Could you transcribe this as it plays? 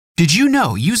Did you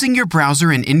know using your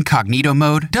browser in incognito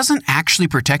mode doesn't actually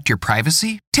protect your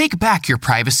privacy? Take back your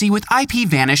privacy with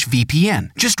IPVanish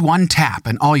VPN. Just one tap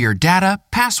and all your data,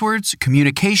 passwords,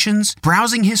 communications,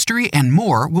 browsing history, and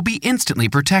more will be instantly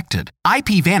protected.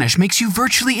 IPVanish makes you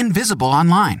virtually invisible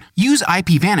online. Use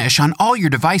IPVanish on all your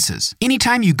devices,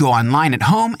 anytime you go online at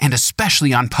home and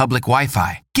especially on public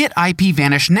Wi-Fi. Get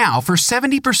IPVanish now for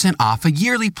 70% off a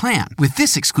yearly plan with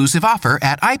this exclusive offer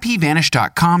at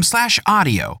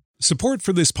ipvanish.com/audio. Support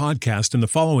for this podcast and the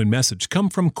following message come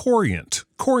from Corient.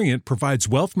 Corient provides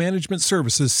wealth management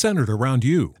services centered around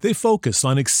you. They focus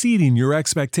on exceeding your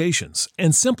expectations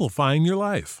and simplifying your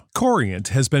life. Corient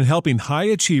has been helping high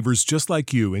achievers just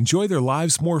like you enjoy their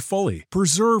lives more fully,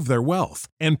 preserve their wealth,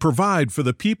 and provide for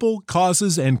the people,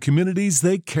 causes, and communities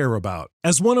they care about.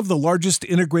 As one of the largest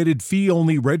integrated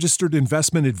fee-only registered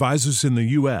investment advisors in the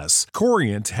U.S.,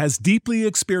 Corient has deeply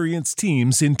experienced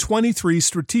teams in 23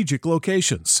 strategic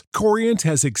locations. Corient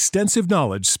has extensive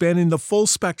knowledge spanning the full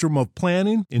spectrum of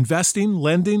planning, investing,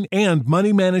 lending, and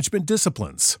money management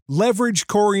disciplines. Leverage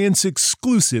Corient's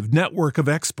exclusive network of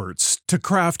experts to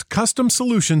craft custom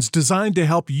solutions designed to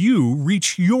help you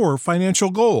reach your financial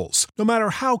goals, no matter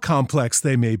how complex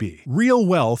they may be. Real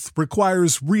wealth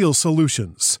requires real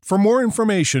solutions. For more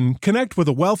information, connect with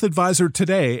a wealth advisor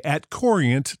today at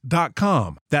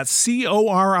Corient.com. That's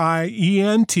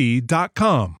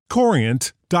Corient.com.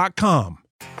 Corient.com.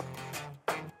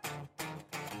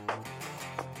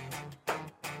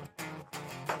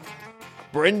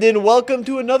 Brendan, welcome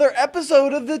to another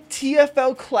episode of the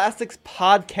TFL Classics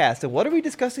podcast. And what are we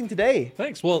discussing today?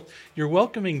 Thanks. Well, you're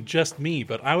welcoming just me,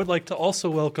 but I would like to also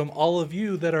welcome all of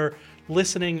you that are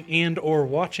listening and or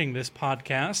watching this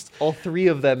podcast. All three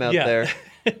of them out there.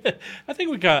 I think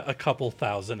we got a couple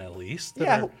thousand at least.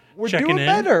 We're doing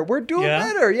better. We're doing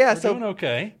better. Yeah, we're doing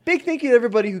okay. Big thank you to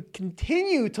everybody who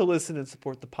continue to listen and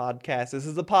support the podcast. This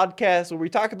is the podcast where we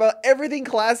talk about everything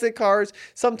classic cars.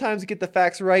 Sometimes get the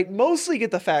facts right, mostly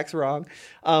get the facts wrong.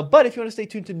 But if you want to stay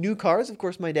tuned to new cars, of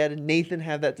course, my dad and Nathan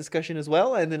have that discussion as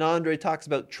well. And then Andre talks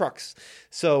about trucks.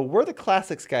 So we're the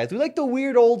classics guys. We like the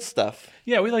weird old stuff.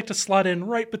 Yeah, we like to slot in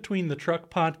right between the truck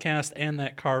podcast and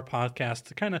that car podcast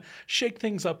to kind of shake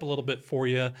things up a little bit for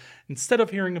you. Instead of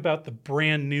hearing about the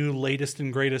brand new, latest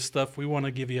and greatest stuff, we want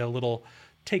to give you a little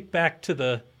take back to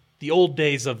the old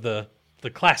days of the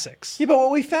classics. Yeah, but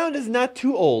what we found is not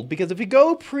too old, because if we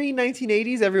go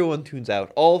pre-1980s, everyone tunes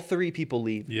out. All three people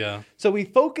leave. Yeah. So we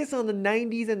focus on the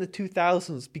 90s and the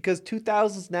 2000s, because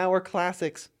 2000s now are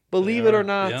classics. Believe it or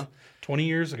not. Yeah, 20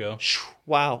 years ago.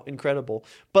 Wow, incredible.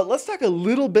 But let's talk a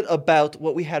little bit about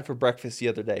what we had for breakfast the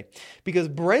other day. Because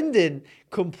Brendan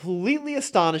completely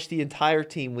astonished the entire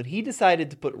team when he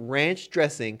decided to put ranch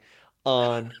dressing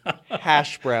on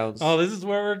hash browns. Oh, this is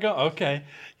where we're going. Okay.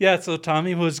 Yeah, so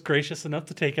Tommy was gracious enough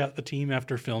to take out the team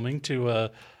after filming to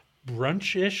a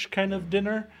brunch-ish kind of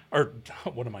dinner. Or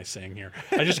what am I saying here?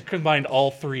 I just combined all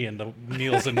three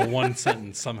meals into one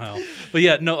sentence somehow. But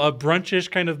yeah, no, a brunch-ish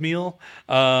kind of meal.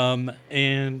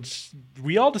 And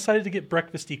we all decided to get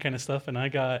breakfasty kind of stuff. And I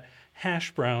got hash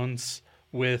browns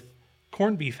with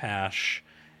corned beef hash.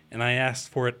 And I asked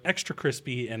for it extra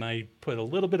crispy. And I put a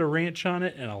little bit of ranch on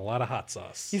it and a lot of hot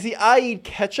sauce. You see, I eat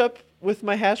ketchup with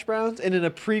my hash browns, and in a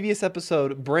previous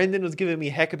episode, Brendan was giving me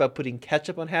heck about putting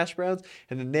ketchup on hash browns,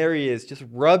 and then there he is, just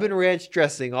rubbing ranch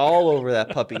dressing all over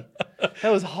that puppy.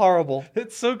 That was horrible.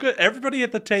 It's so good. Everybody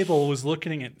at the table was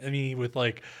looking at me with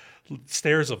like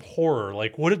stares of horror.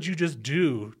 Like, what did you just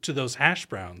do to those hash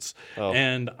browns? Oh.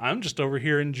 And I'm just over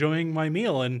here enjoying my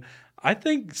meal, and I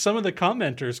think some of the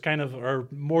commenters kind of are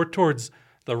more towards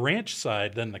the ranch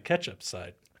side than the ketchup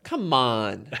side. Come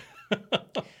on.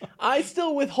 I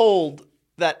still withhold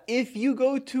that if you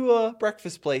go to a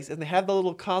breakfast place and they have the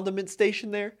little condiment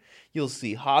station there, you'll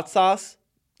see hot sauce,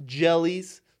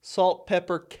 jellies, salt,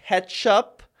 pepper,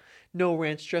 ketchup, no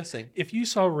ranch dressing. If you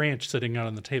saw ranch sitting out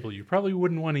on the table, you probably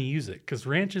wouldn't want to use it because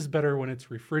ranch is better when it's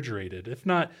refrigerated. If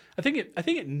not, I think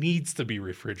it needs to be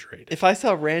refrigerated. If I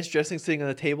saw ranch dressing sitting on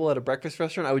a table at a breakfast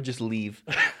restaurant, I would just leave.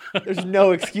 There's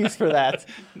no excuse for that.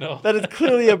 No. That is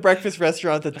clearly a breakfast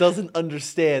restaurant that doesn't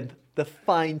understand the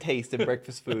fine taste in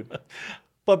breakfast food.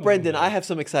 But Brendan, I have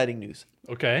some exciting news.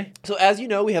 Okay. So as you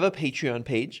know, we have a Patreon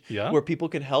page where people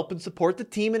can help and support the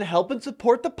team and help and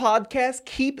support the podcast,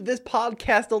 keep this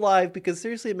podcast alive, because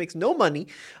seriously, it makes no money.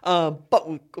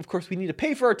 But of course, we need to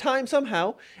pay for our time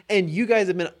somehow. And you guys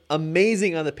have been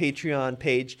amazing on the Patreon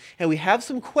page. And we have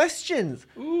some questions.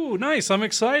 Ooh, nice. I'm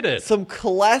excited. Some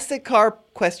classic car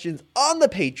questions on the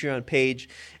Patreon page.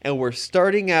 And we're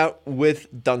starting out with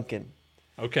Duncan.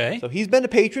 Okay. So he's been a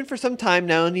patron for some time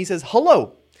now, and he says,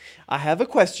 hello. I have a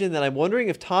question that I'm wondering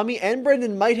if Tommy and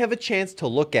Brendan might have a chance to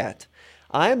look at.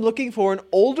 I am looking for an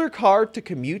older car to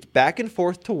commute back and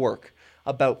forth to work,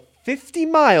 about 50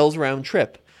 miles round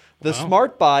trip. The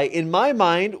smart buy, in my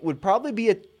mind, would probably be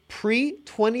a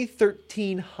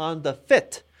pre-2013 Honda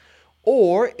Fit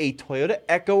or a Toyota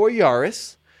Echo or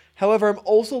Yaris. However, I'm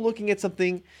also looking at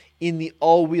something in the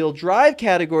all-wheel drive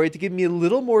category to give me a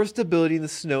little more stability in the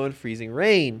snow and freezing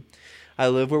rain. I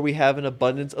live where we have an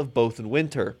abundance of both in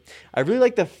winter. I really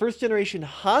like the first generation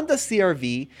Honda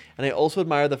CR-V, and I also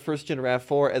admire the first gen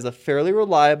RAV4 as a fairly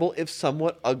reliable, if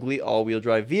somewhat ugly, all-wheel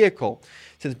drive vehicle.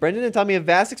 Since Brendan and Tommy have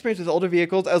vast experience with older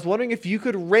vehicles, I was wondering if you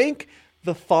could rank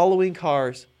the following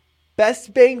cars.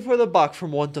 Best bang for the buck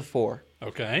from 1 to 4.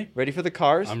 Okay. Ready for the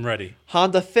cars? I'm ready.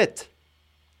 Honda Fit,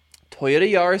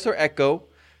 Toyota Yaris or Echo,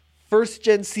 first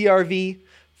gen CR-V,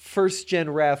 first gen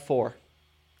RAV4.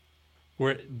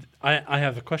 I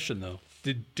have a question though.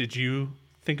 Did you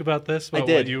think about this? About I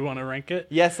did. What you want to rank it?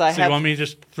 Yes, I have. So you want me to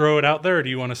just throw it out there, or do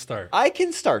you want to start? I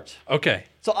can start. Okay.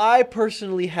 So I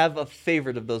personally have a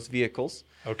favorite of those vehicles.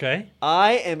 Okay.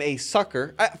 I am a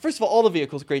sucker. First of all the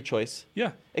vehicles, great choice.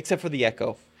 Yeah. Except for the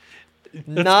Echo. That's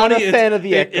Not funny. a fan of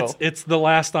the Echo. It's the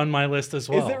last on my list as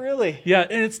well. Is it really? Yeah,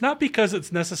 and it's not because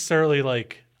it's necessarily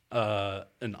like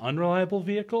an unreliable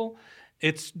vehicle.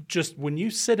 It's just when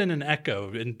you sit in an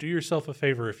Echo, and do yourself a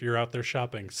favor if you're out there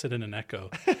shopping, sit in an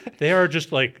Echo. They are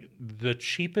just like the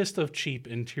cheapest of cheap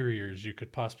interiors you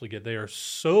could possibly get. They are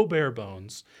so bare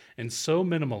bones and so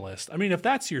minimalist. I mean, if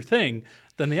that's your thing,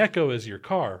 then the Echo is your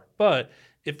car. But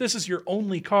if this is your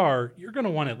only car, you're going to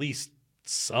want at least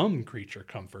some creature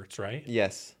comforts, right?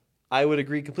 Yes. I would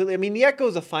agree completely. I mean, the Echo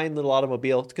is a fine little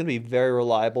automobile. It's going to be very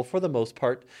reliable for the most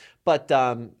part. But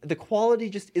the quality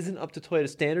just isn't up to Toyota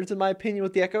standards, in my opinion,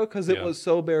 with the Echo because it was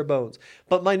so bare bones.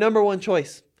 But my number one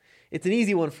choice, it's an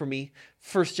easy one for me,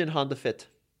 first-gen Honda Fit.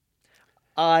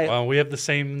 Well, we have the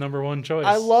same number one choice.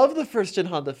 I love the first-gen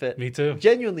Honda Fit. Me too.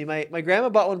 Genuinely, my grandma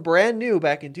bought one brand new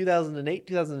back in 2008,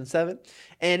 2007,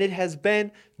 and it has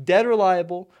been dead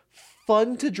reliable,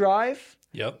 fun to drive.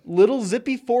 Yep. Little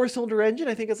zippy 4-cylinder engine.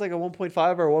 I think it's like a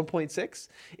 1.5 or a 1.6.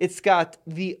 It's got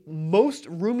the most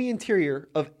roomy interior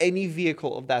of any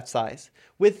vehicle of that size,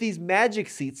 with these magic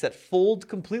seats that fold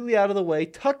completely out of the way,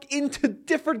 tuck into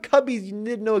different cubbies you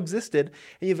didn't know existed,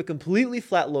 and you have a completely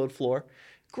flat load floor.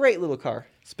 Great little car.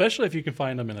 Especially if you can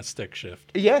find them in a stick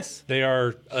shift. Yes. They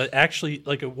are actually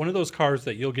like one of those cars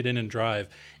that you'll get in and drive,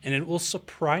 and it will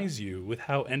surprise you with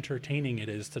how entertaining it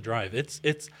is to drive.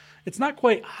 It's not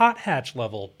quite hot hatch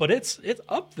level, but it's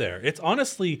up there. It's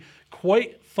honestly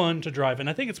quite fun to drive, and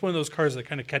I think it's one of those cars that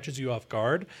kind of catches you off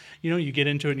guard. You know, you get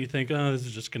into it and you think, oh, this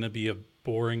is just going to be a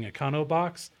boring Econo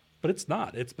box, but it's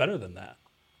not. It's better than that.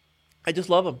 I just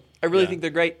love them. I really think they're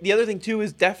great. The other thing, too,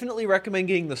 is definitely recommend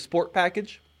getting the Sport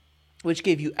package, which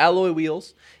gave you alloy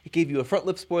wheels. It gave you a front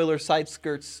lip spoiler, side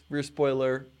skirts, rear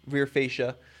spoiler, rear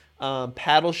fascia,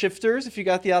 paddle shifters if you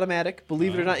got the automatic.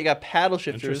 Believe it or not, you got paddle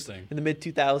shifters in the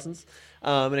mid-2000s,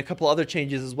 and a couple other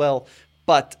changes as well.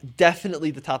 But definitely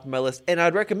the top of my list. And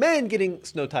I'd recommend getting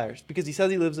snow tires because he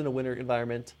says he lives in a winter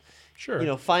environment. Sure. You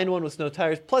know, find one with snow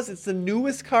tires. Plus, it's the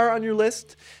newest car on your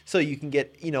list, so you can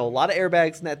get, a lot of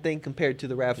airbags in that thing compared to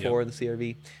the RAV4 and the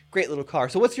CR-V. Great little car.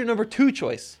 So what's your number 2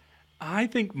 choice? I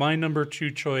think my number 2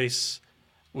 choice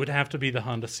would have to be the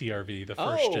Honda CR-V, the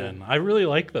first gen. I really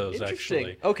like those,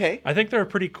 actually. Okay. I think they're a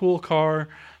pretty cool car.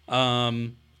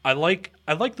 I like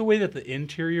the way that the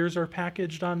interiors are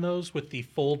packaged on those with the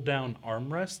fold-down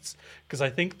armrests, because I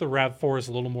think the RAV4 is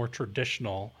a little more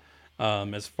traditional.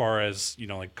 As far as,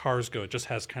 like cars go, it just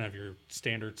has kind of your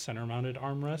standard center-mounted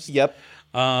armrest. Yep.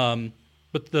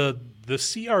 But the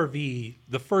CR-V,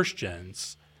 the first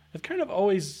gens, have kind of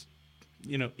always,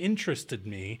 interested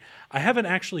me. I haven't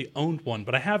actually owned one,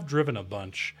 but I have driven a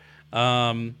bunch.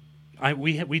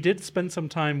 We did spend some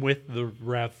time with the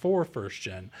RAV4 first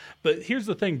gen. But here's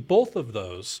the thing. Both of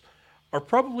those are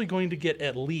probably going to get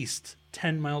at least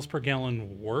 10 miles per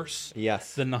gallon worse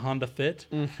than the Honda Fit.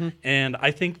 Mm-hmm. And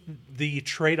I think the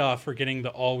trade-off for getting the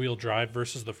all-wheel drive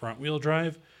versus the front-wheel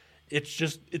drive, it's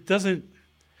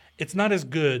not as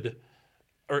good,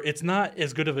 or it's not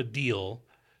as good of a deal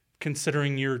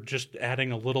considering you're just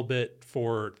adding a little bit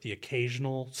for the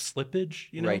occasional slippage.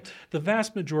 Right. The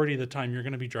vast majority of the time you're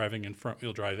going to be driving in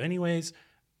front-wheel drive anyways.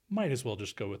 Might as well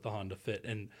just go with the Honda Fit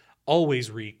and always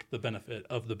reap the benefit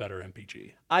of the better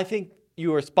MPG. I think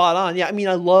you were spot on. Yeah, I mean,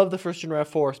 I love the first gen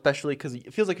RAV4, especially because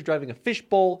it feels like you're driving a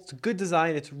fishbowl. It's a good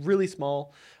design. It's really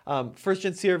small. First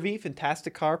gen CR-V,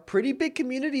 fantastic car. Pretty big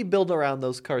community built around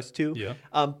those cars too. Yeah.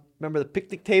 Remember the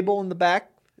picnic table in the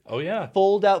back? Oh yeah.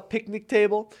 Fold out picnic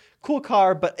table. Cool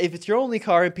car, but if it's your only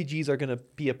car, MPGs are going to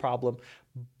be a problem.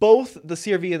 Both the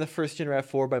CRV and the first gen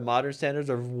RAV4 by modern standards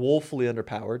are woefully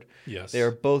underpowered. Yes. They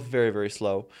are both very, very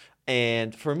slow.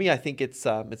 And for me, I think it's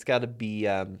got to be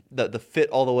the Fit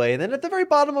all the way. And then at the very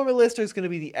bottom of my list is going to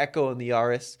be the Echo and the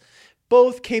Yaris.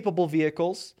 Both capable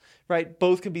vehicles, right?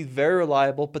 Both can be very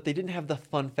reliable, but they didn't have the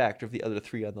fun factor of the other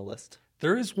three on the list.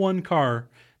 There is one car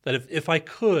that if I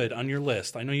could on your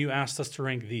list, I know you asked us to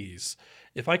rank these.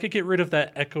 If I could get rid of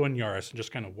that Echo and Yaris and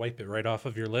just kind of wipe it right off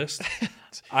of your list,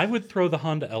 I would throw the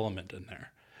Honda Element in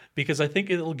there because I think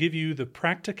it'll give you the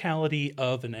practicality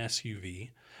of an SUV,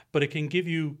 but it can give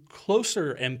you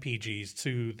closer MPGs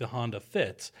to the Honda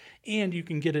Fit, and you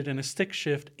can get it in a stick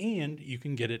shift, and you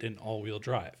can get it in all-wheel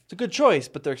drive. It's a good choice,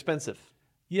 but they're expensive.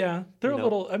 Yeah, they're a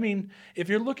little, I mean, if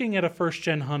you're looking at a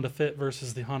first-gen Honda Fit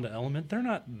versus the Honda Element, they're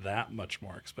not that much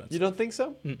more expensive. You don't think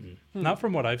so? Not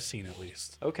from what I've seen, at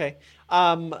least. Okay.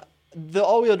 The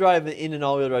all-wheel drive in an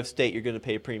all-wheel drive state, you're going to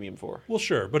pay a premium for. Well,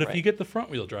 sure, but if you get the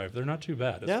front-wheel drive, they're not too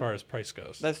bad as far as price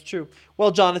goes. That's true.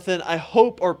 Well, Jonathan,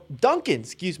 Duncan,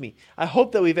 excuse me. I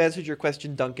hope that we've answered your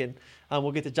question, Duncan.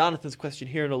 We'll get to Jonathan's question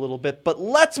here in a little bit, but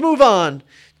let's move on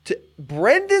to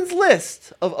Brendan's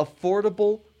list of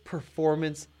affordable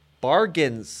performance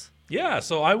bargains. Yeah,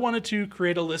 so I wanted to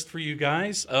create a list for you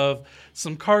guys of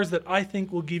some cars that I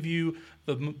think will give you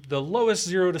the lowest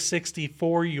 0 to 60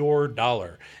 for your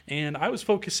dollar. And I was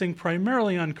focusing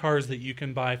primarily on cars that you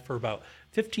can buy for about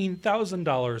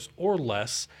 $15,000 or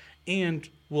less and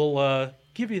will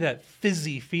give you that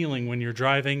fizzy feeling when you're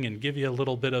driving and give you a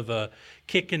little bit of a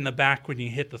kick in the back when you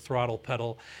hit the throttle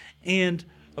pedal. And,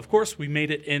 of course, we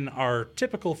made it in our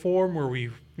typical form where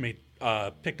we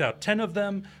picked out 10 of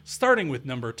them. Starting with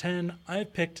number 10, I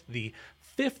picked the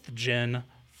 5th gen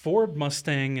Ford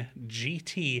Mustang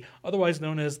GT, otherwise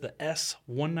known as the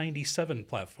S197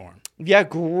 platform. Yeah,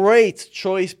 great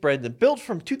choice, Brendan. Built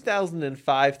from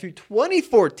 2005 through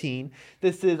 2014.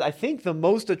 This is, I think, the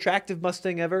most attractive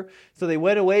Mustang ever. So they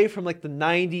went away from like the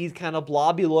 90s kind of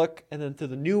blobby look and then to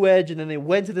the new edge, and then they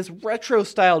went to this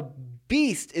retro-styled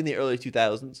beast in the early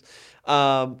 2000s.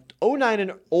 09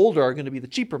 and older are going to be the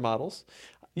cheaper models.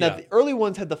 Now, the early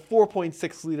ones had the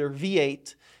 4.6 liter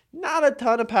V8. Not a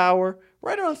ton of power,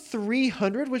 right around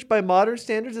 300, which by modern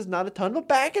standards is not a ton, but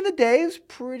back in the day it was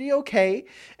pretty okay.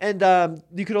 And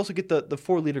you could also get the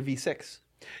 4-liter V6.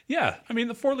 Yeah, I mean,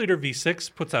 the 4-liter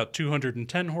V6 puts out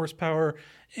 210 horsepower,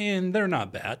 and they're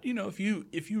not bad. You know, if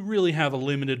you really have a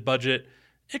limited budget,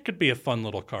 it could be a fun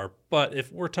little car. But if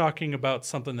we're talking about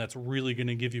something that's really going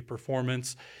to give you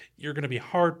performance, you're going to be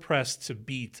hard-pressed to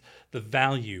beat the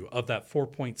value of that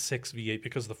 4.6 V8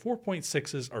 because the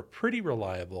 4.6s are pretty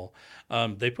reliable.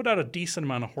 They put out a decent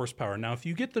amount of horsepower. Now, if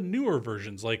you get the newer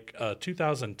versions, like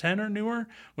 2010 or newer,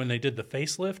 when they did the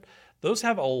facelift, those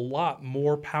have a lot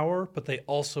more power, but they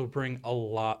also bring a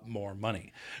lot more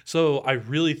money. So I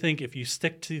really think if you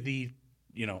stick to the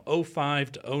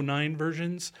 05 to 09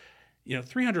 versions,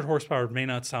 300 horsepower may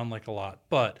not sound like a lot,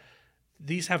 but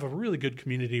these have a really good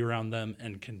community around them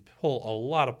and can pull a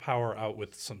lot of power out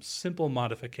with some simple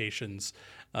modifications.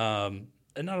 And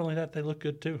not only that, they look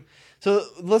good too. So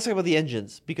let's talk about the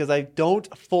engines, because I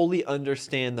don't fully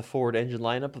understand the Ford engine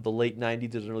lineup of the late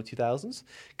 90s and early 2000s,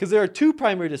 because there are two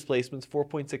primary displacements,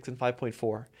 4.6 and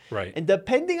 5.4. Right. And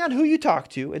depending on who you talk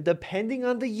to and depending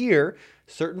on the year,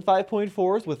 certain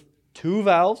 5.4s with 2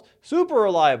 valves, super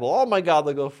reliable. Oh my God,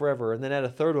 they'll go forever. And then add a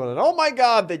third one, and oh my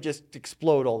God, they just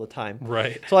explode all the time.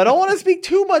 Right. So I don't want to speak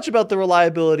too much about the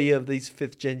reliability of these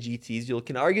 5th gen GTs. You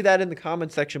can argue that in the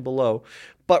comment section below.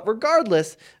 But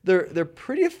regardless, they're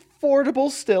pretty affordable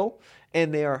still,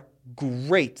 and they are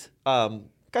great.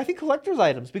 I think collector's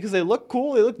items because they look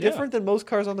cool. They look different than most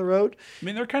cars on the road. I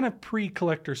mean, they're kind of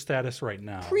pre-collector status right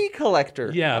now.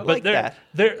 Pre-collector. Yeah, I but like that.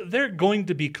 they're going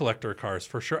to be collector cars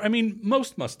for sure. I mean,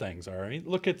 most Mustangs are. Right?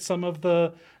 Look at some of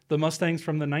the Mustangs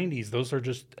from the 90s. Those are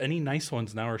just, any nice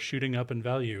ones now are shooting up in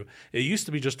value. It used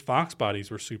to be just Fox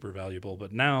bodies were super valuable,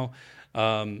 but now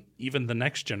even the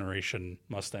next generation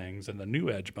Mustangs and the new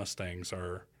Edge Mustangs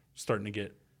are starting to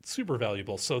get super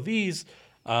valuable. So these,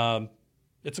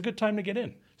 it's a good time to get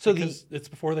in. So because it's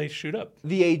before they shoot up.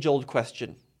 The age-old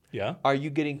question. Yeah. Are you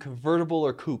getting convertible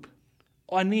or coupe?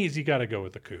 On these, you got to go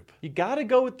with the coupe. You got to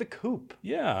go with the coupe.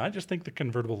 Yeah, I just think the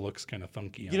convertible looks kind of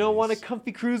funky. You don't want a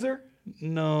comfy cruiser?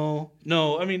 No.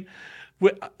 I mean,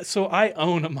 so I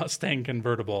own a Mustang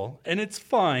convertible, and it's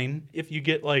fine if you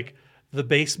get like the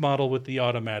base model with the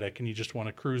automatic and you just want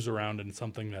to cruise around in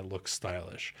something that looks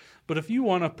stylish. But if you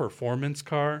want a performance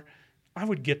car, I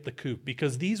would get the coupe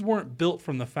because these weren't built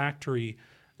from the factory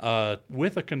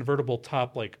with a convertible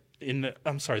top like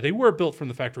they were built from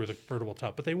the factory with a convertible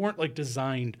top, but they weren't like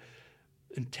designed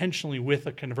intentionally with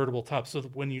a convertible top. So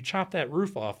that when you chop that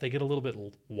roof off, they get a little bit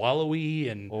wallowy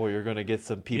and. Oh, you're gonna get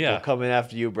some people coming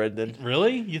after you, Brendan.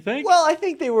 Really? You think? Well, I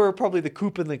think they were probably the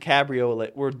coupe and the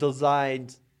cabriolet were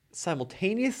designed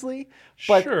simultaneously,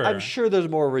 but Sure. I'm sure there's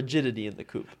more rigidity in the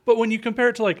coupe. But when you compare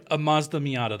it to like a Mazda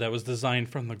Miata that was designed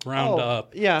from the ground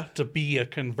up yeah. to be a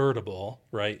convertible,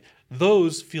 right?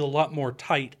 Those feel a lot more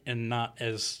tight and not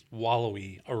as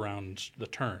wallowy around the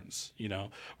turns, you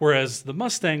know? Whereas the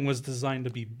Mustang was designed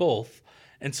to be both.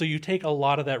 And so you take a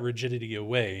lot of that rigidity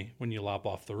away when you lop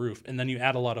off the roof. And then you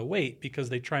add a lot of weight because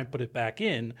they try and put it back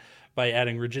in by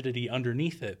adding rigidity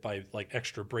underneath it by like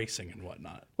extra bracing and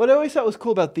whatnot. What I always thought was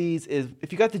cool about these is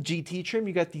if you got the GT trim,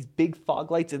 you got these big fog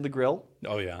lights in the grille.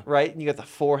 Oh, yeah. Right? And you got the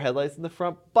 4 headlights in the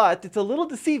front. But it's a little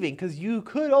deceiving because you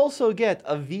could also get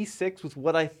a V6 with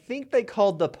what I think they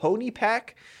called the Pony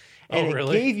Pack. And Oh,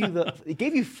 really? it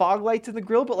gave you fog lights in the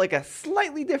grille, but like a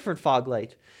slightly different fog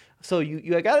light. So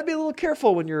you got to be a little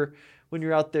careful when you're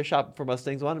out there shopping for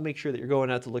Mustangs. I want to make sure that you're going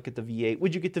out to look at the V8.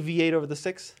 Would you get the V8 over the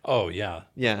 6? Oh, yeah.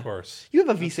 Yeah. Of course. You have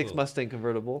a V6 Absolutely. Mustang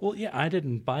convertible. Well, yeah, I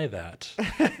didn't buy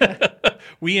that.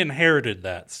 We inherited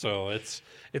that, so it's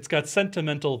got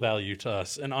sentimental value to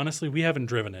us. And honestly, we haven't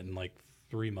driven it in like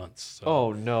 3 months. So.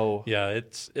 Oh, no. Yeah,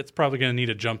 it's probably going to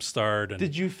need a jump start. And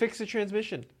Did you fix the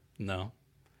transmission? No.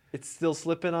 It's still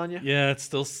slipping on you? Yeah, it's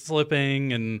still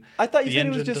slipping, and I thought you the said it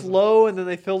was engine just doesn't- low, and then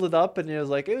they filled it up, and it was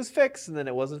like, it was fixed, and then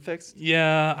it wasn't fixed.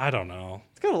 Yeah, I don't know.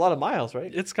 It's got a lot of miles,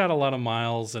 right? It's got a lot of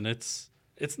miles, and it's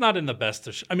not in the best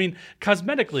of. I mean,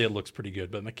 cosmetically it looks pretty good,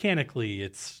 but mechanically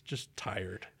it's just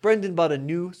tired. Brendan bought a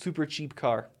new super cheap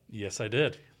car. Yes, I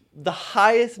did. The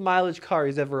highest mileage car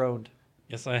he's ever owned.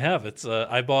 Yes, I have. It's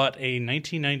I bought a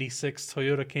 1996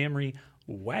 Toyota Camry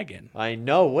wagon. I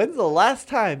know. When's the last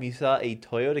time you saw a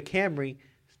Toyota Camry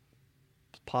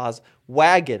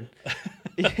wagon?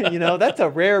 You know, that's a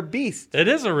rare beast. It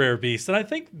is a rare beast, and I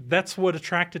think that's what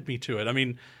attracted me to it. I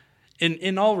mean,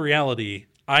 in all reality,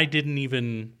 I didn't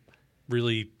even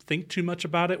really think too much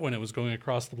about it when it was going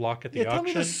across the block at the Tell me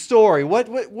auction. the story. What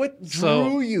drew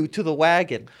So- you to the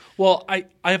wagon? Well,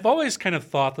 I've always kind of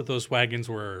thought that those wagons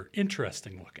were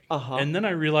interesting looking. Uh-huh. And then I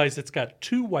realized it's got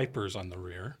 2 wipers on the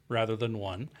rear rather than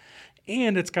 1.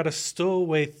 And it's got a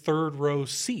stowaway 3rd row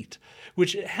seat,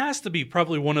 which it has to be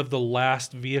probably one of the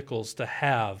last vehicles to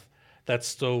have that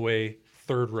stowaway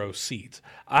 3rd row seat.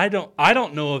 I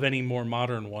don't know of any more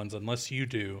modern ones, unless you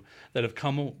do, that have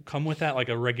come with that, like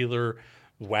a regular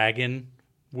wagon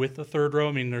with a 3rd row.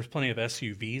 I mean, there's plenty of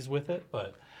SUVs with it,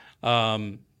 but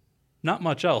not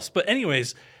much else. But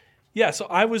anyways, yeah, so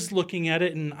I was looking at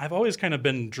it, and I've always kind of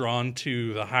been drawn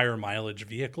to the higher mileage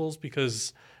vehicles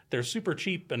because they're super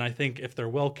cheap, and I think if they're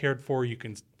well cared for, you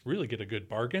can really get a good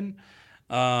bargain.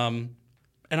 And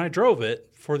I drove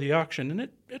it for the auction, and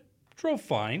it drove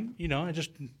fine. You know, I just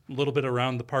a little bit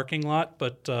around the parking lot,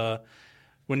 but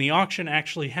when the auction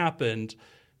actually happened,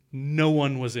 no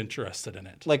one was interested in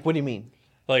it. Like, what do you mean?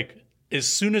 Like, as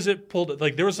soon as it pulled,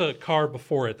 like, there was a car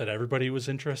before it that everybody was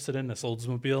interested in, this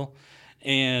Oldsmobile.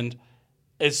 And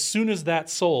as soon as that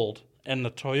sold and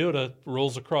the Toyota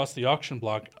rolls across the auction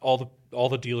block, all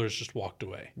the dealers just walked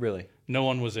away. Really? No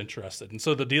one was interested. And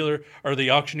so the dealer or the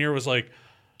auctioneer was like,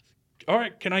 all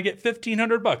right, can I get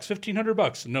 $1,500?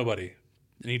 $1,500? Nobody.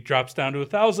 And he drops down to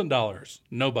 $1,000.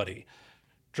 Nobody.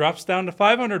 Drops down to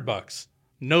 $500.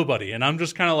 Nobody. And I'm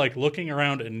just kind of like looking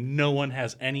around, and no one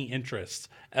has any interest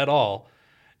at all.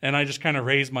 And I just kind of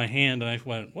raised my hand, and I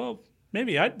went, well,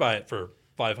 maybe I'd buy it for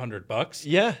 $500.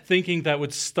 Yeah. Thinking that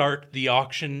would start the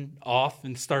auction off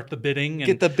and start the bidding. And,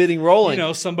 Get the bidding rolling. you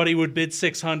know, somebody would bid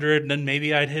 600, and then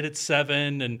maybe I'd hit at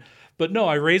 7. But no,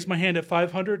 I raised my hand at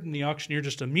 500, and the auctioneer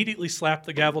just immediately slapped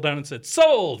the gavel down and said,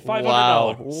 sold,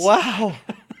 $500. Wow.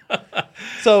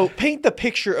 So paint the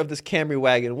picture of this Camry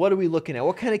wagon. What are we looking at?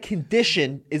 What kind of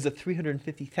condition is a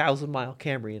 350,000-mile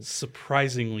Camry in?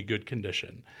 Surprisingly good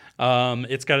condition.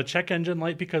 It's got a check engine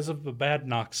light because of a bad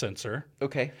knock sensor,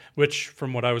 Okay. which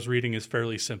from what I was reading is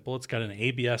fairly simple. It's got an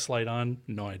ABS light on,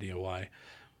 no idea why.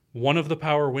 One of the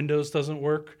power windows doesn't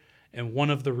work, and one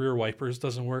of the rear wipers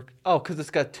doesn't work. Oh, because it's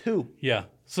got 2. Yeah,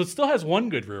 so it still has one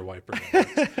good rear wiper.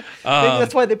 Maybe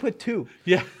that's why they put 2.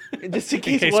 Yeah. Just in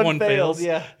case one fails.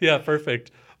 Yeah. Yeah,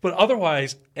 perfect. But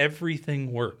otherwise,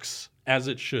 everything works as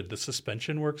it should. The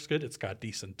suspension works good. It's got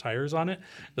decent tires on it.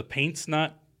 The paint's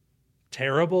not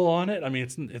terrible on it. I mean,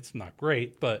 it's not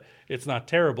great, but it's not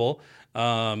terrible.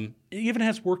 It even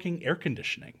has working air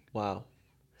conditioning. Wow.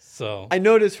 So I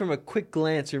noticed from a quick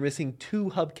glance you're missing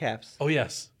 2 hubcaps. Oh,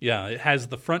 yes. Yeah, it has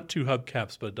the front 2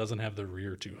 hubcaps, but it doesn't have the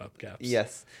rear 2 hubcaps.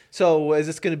 Yes. So is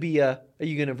this going to be are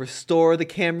you going to restore the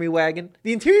Camry wagon?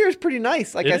 The interior is pretty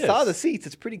nice. Like, I saw the seats.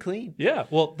 It's pretty clean. Yeah.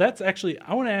 Well, that's actually,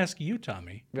 I want to ask you,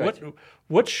 Tommy, Right.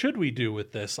 what should we do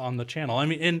with this on the channel? I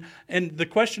mean, and the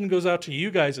question goes out to you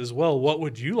guys as well. What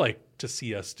would you like to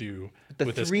see us do The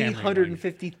with this Camry wagon?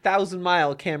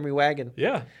 350,000-mile Camry wagon.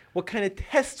 Yeah. What kind of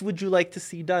tests would you like to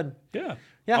see done? Yeah.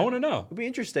 Yeah. I want to know. It'd be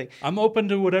interesting. I'm open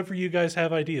to whatever you guys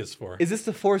have ideas for. Is this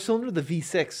the 4-cylinder or the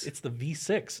V6? It's the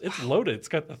V6. It's loaded. It's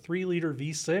got the 3-liter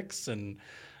V6 and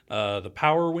the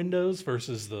power windows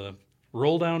versus the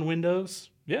roll-down windows.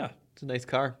 Yeah. It's a nice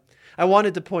car. I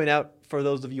wanted to point out, for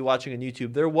those of you watching on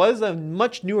YouTube, there was a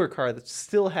much newer car that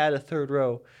still had a third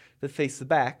row that faced the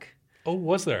back. Oh,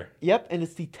 was there? Yep, and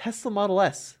it's the Tesla Model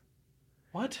S.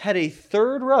 What? Had a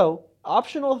third row,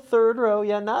 optional third row.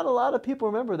 Yeah, not a lot of people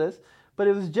remember this, but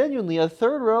it was genuinely a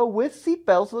third row with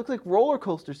seatbelts. It looks like roller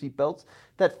coaster seatbelts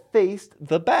that faced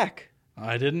the back.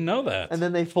 I didn't know that. And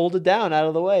then they folded down out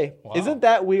of the way. Wow. Isn't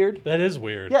that weird? That is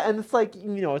weird. Yeah, and it's like,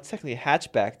 it's technically a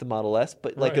hatchback, the Model S,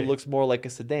 but like Right. it looks more like a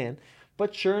sedan.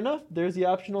 But sure enough, there's the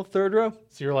optional third row.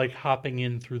 So you're like hopping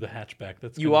in through the hatchback.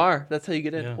 That's You gonna- are. That's how you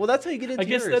get in. Yeah. Well, that's how you get into I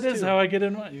guess yours, that is too. how I get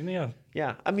in mine. Yeah.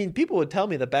 Yeah. I mean, people would tell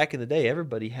me that back in the day,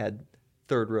 everybody had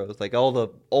third rows. Like all the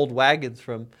old wagons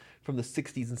from the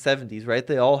 60s and 70s, right?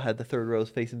 They all had the third rows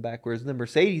facing backwards. And then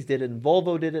Mercedes did it and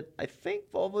Volvo did it. I think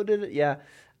Volvo did it. Yeah.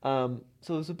 So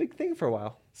it was a big thing for a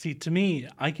while. See, to me,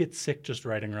 I get sick just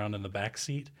riding around in the back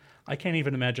seat. I can't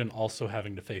even imagine also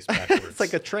having to face backwards. It's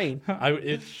like a train.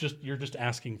 It's just you're just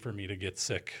asking for me to get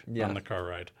sick Yeah. on the car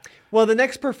ride. Well, the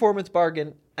next performance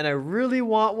bargain, and I really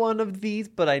want one of these,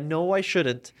 but I know I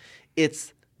shouldn't.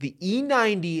 It's the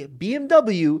E90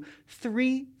 BMW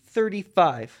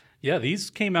 335. Yeah,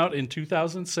 these came out in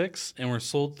 2006 and were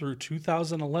sold through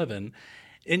 2011.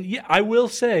 And yeah, I will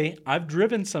say I've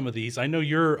driven some of these. I know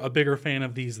you're a bigger fan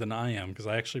of these than I am because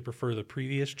I actually prefer the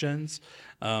previous gens,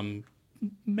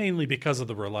 mainly because of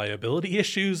the reliability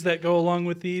issues that go along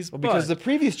with these. Because the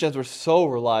previous gens were so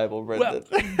reliable, Brendan.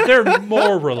 well, they're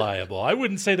more reliable. I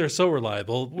wouldn't say they're so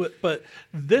reliable, but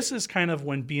this is kind of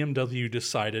when BMW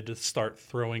decided to start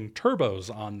throwing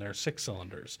turbos on their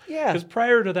 6-cylinders. Yeah. Because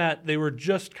prior to that, they were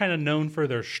just kind of known for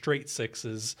their straight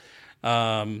 6s.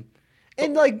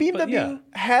 And like BMW yeah.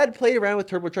 had played around with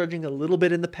turbocharging a little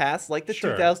bit in the past, like the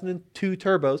Sure. 2002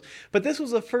 turbos. But this was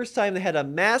the first time they had a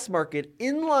mass market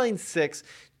inline 6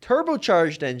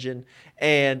 turbocharged engine.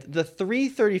 And the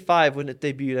 335, when it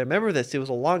debuted, I remember this, it was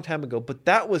a long time ago, but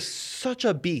that was such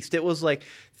a beast. It was like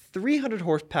 300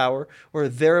 horsepower or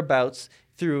thereabouts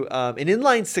through an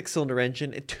inline 6-cylinder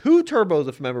engine, and 2 turbos,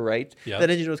 if I remember right. Yep.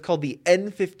 That engine was called the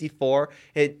N54.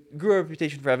 It grew a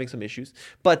reputation for having some issues.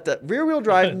 But the rear-wheel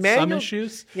drive, manual... Some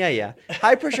issues? Yeah.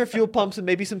 High-pressure fuel pumps and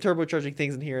maybe some turbocharging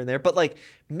things in here and there. But, like,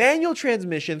 manual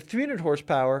transmission, 300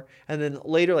 horsepower, and then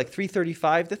later, like,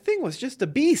 335. The thing was just a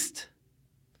beast.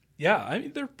 Yeah, I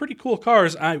mean, they're pretty cool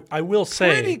cars. I will say.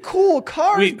 Pretty cool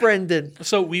cars, We- Brendan.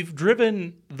 So we've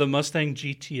driven the Mustang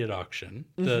GT at auction,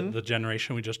 the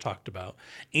generation we just talked about,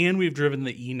 and we've driven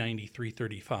the E90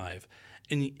 335.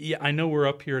 And yeah, I know we're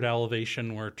up here at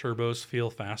elevation where turbos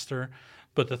feel faster,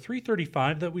 but the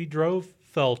 335 that we drove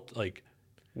felt like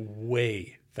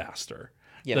way faster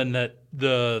than the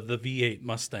V8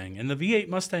 Mustang. And the V8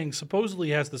 Mustang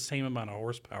supposedly has the same amount of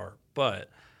horsepower,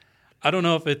 but I don't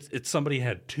know if it's somebody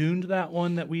had tuned that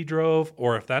one that we drove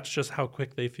or if that's just how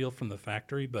quick they feel from the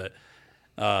factory. But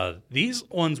these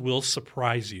ones will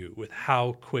surprise you with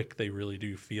how quick they really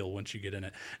do feel once you get in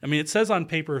it. I mean, it says on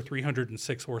paper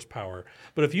 306 horsepower,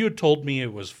 but if you had told me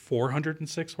it was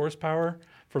 406 horsepower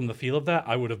from the feel of that,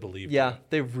 I would have believed Yeah, you.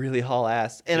 they really haul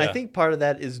ass. And I Yeah. think think part of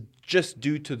that is just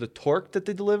due to the torque that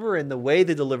they deliver and the way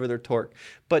they deliver their torque.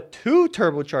 But 2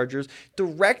 turbochargers,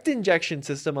 direct injection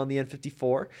system on the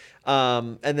N54,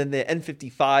 and then the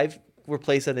N55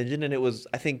 replaced that engine, and it was,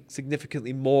 I think,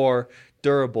 significantly more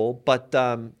durable. But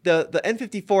the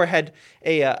N54 had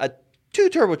a 2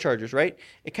 turbochargers, right?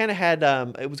 It kind of had,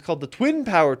 it was called the twin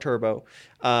power turbo.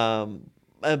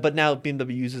 But now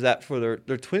BMW uses that for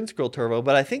their twin scroll turbo.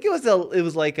 But I think it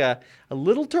was like a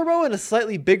little turbo and a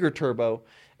slightly bigger turbo.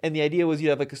 And the idea was you'd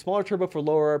have like a smaller turbo for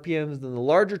lower RPMs than the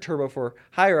larger turbo for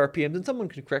higher RPMs. And someone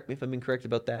can correct me if I'm incorrect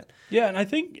about that. Yeah, and I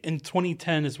think in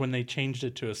 2010 is when they changed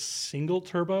it to a single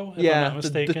turbo, if I'm Yeah, not the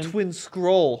mistaken. twin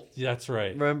scroll. That's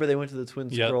right. Remember they went to the twin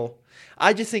Yep. scroll.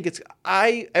 I just think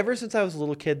ever since I was a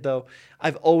little kid though,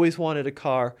 I've always wanted a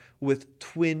car with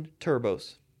twin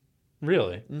turbos.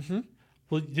 Really? Mm-hmm.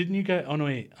 Well, didn't you guys? Oh no,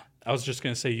 wait. I was just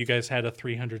going to say you guys had a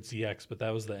 300ZX, but that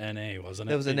was the NA, wasn't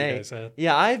it? That was an you A. guys had?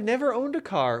 Yeah, I've never owned a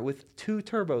car with 2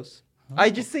 turbos. I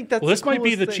just think that's Well, this might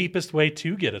be coolest the thing. cheapest way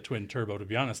to get a twin turbo, to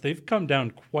be honest. They've come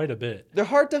down quite a bit. They're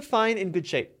hard to find in good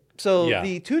shape. So Yeah.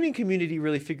 the tuning community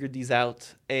really figured these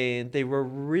out, and they were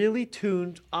really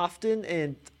tuned often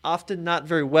and often not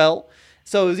very well.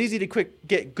 So it was easy to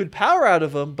get good power out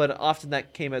of them, but often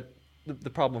that came at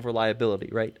the problem of reliability,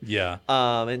 right? Yeah.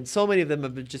 And so many of them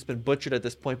have just been butchered at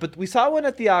this point. But we saw one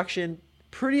at the auction,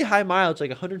 pretty high mileage,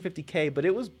 like 150K, but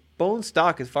it was bone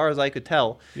stock as far as I could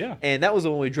tell. Yeah. And that was the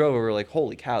one we drove. We were like,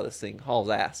 holy cow, this thing hauls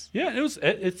ass. Yeah,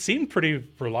 it seemed pretty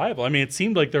reliable. I mean, it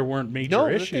seemed like there weren't major No,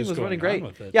 the issues thing was going running great. on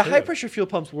with it. Yeah, too. high pressure fuel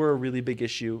pumps were a really big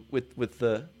issue with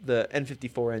the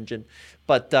N54 engine,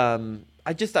 but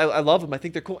I love them. I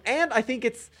think they're cool, and I think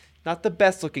it's not the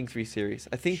best looking 3 Series.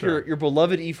 I think Sure. your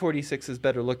beloved E46 is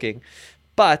better looking,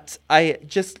 but I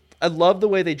love the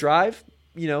way they drive.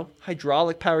 You know,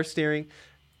 hydraulic power steering.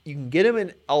 You can get them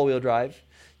in all-wheel drive.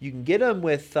 You can get them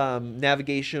with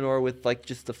navigation or with like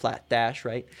just the flat dash,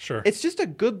 right? Sure. It's just a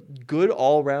good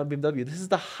all-around BMW. This is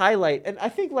the highlight, and I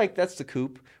think like that's the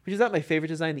coupe, which is not my favorite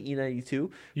design, the E92.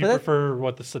 You but prefer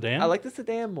what, the sedan? I like the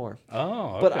sedan more.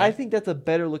 Oh, okay. But I think that's a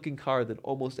better looking car than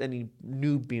almost any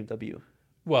new BMW.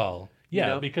 Well, yeah,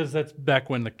 know? because that's back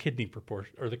when the kidney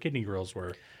grills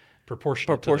were proportioned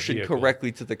Proportioned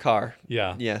correctly to the car.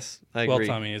 Yeah. Yes, I Well, agree.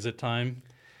 Tommy, is it time?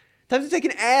 Time to take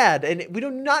an ad, and we do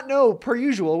not know, per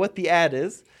usual, what the ad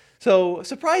is. So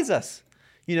surprise us.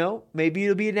 You know, maybe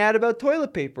it'll be an ad about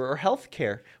toilet paper or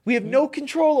healthcare. We have no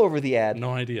control over the ad. No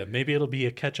idea. Maybe it'll be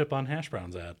a ketchup on hash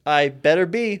browns ad. I better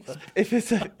be. If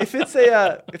it's a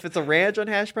ranch on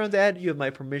hash browns ad, you have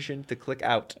my permission to click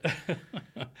out.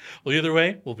 Well, either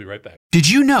way, we'll be right back. Did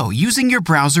you know using your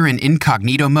browser in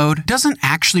incognito mode doesn't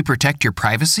actually protect your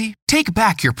privacy? Take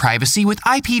back your privacy with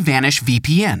IPVanish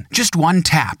VPN. Just one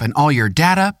tap and all your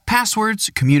data, passwords,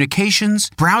 communications,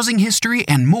 browsing history,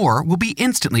 and more will be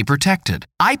instantly protected.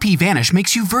 IPVanish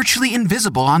makes you virtually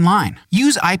invisible online.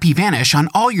 Use IPVanish on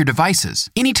all your devices,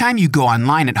 anytime you go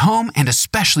online at home and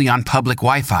especially on public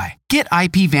Wi-Fi. Get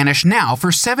IPVanish now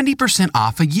for 70%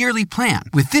 off a yearly plan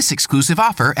with this exclusive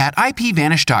offer at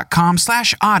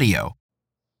ipvanish.com/audio.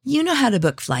 You know how to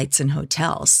book flights and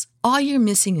hotels. All you're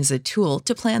missing is a tool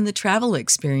to plan the travel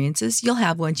experiences you'll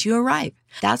have once you arrive.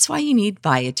 That's why you need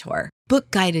Viator.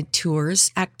 Book guided tours,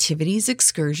 activities,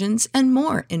 excursions, and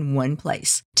more in one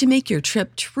place to make your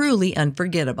trip truly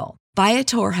unforgettable.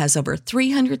 Viator has over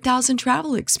 300,000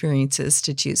 travel experiences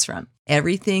to choose from.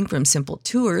 Everything from simple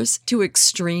tours to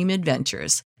extreme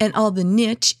adventures and all the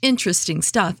niche, interesting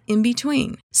stuff in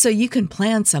between. So you can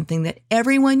plan something that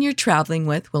everyone you're traveling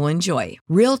with will enjoy.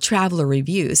 Real traveler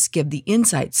reviews give the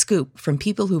inside scoop from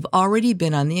people who've already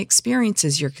been on the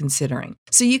experiences you're considering.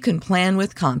 So you can plan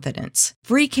with confidence.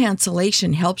 Free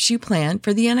cancellation helps you plan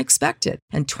for the unexpected.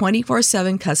 And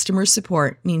 24/7 customer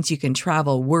support means you can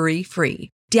travel worry-free.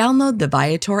 Download the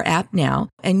Viator app now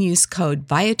and use code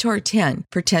Viator10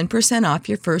 for 10% off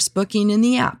your first booking in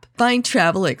the app. Find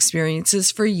travel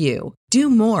experiences for you. Do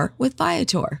more with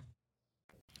Viator.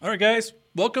 All right, guys,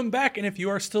 welcome back. And if you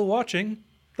are still watching,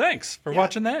 thanks for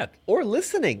watching that. Or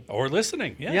listening. Or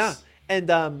listening, yes. Yeah.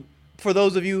 And for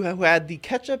those of you who had the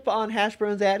ketchup on hash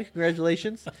browns ad,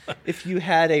 congratulations. If you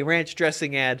had a ranch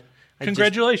dressing ad,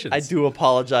 Congratulations. I do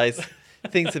apologize.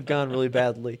 Things have gone really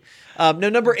badly. Now,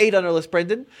 number 8 on our list,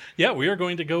 Brendan. Yeah, we are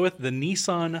going to go with the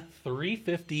Nissan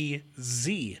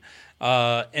 350Z.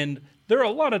 And there are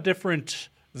a lot of different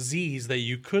Zs that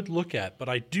you could look at, but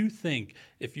I do think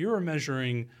if you're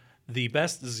measuring the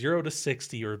best 0 to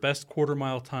 60 or best quarter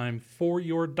mile time for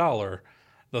your dollar,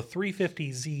 the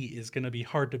 350Z is going to be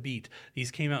hard to beat.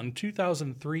 These came out in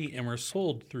 2003 and were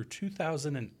sold through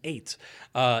 2008.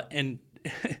 And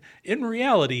in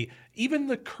reality, even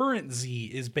the current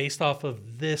Z is based off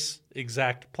of this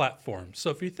exact platform. So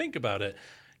if you think about it,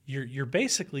 you're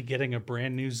basically getting a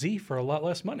brand new Z for a lot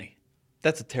less money.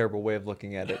 That's a terrible way of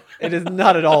looking at it. It is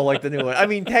not at all like the new one. I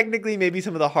mean, technically, maybe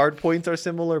some of the hard points are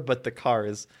similar, but the car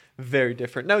is very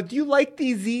different. Now, do you like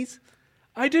these Zs?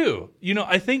 I do. You know,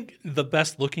 I think the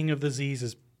best looking of the Zs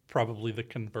is probably the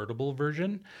convertible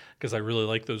version because I really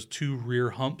like those 2 rear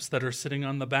humps that are sitting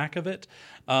on the back of it.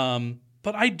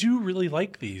 But I do really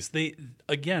like these.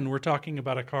 Again, we're talking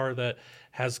about a car that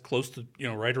has close to,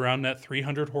 right around that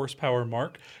 300 horsepower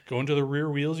mark. Go into the rear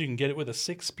wheels. You can get it with a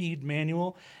 6-speed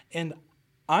manual. And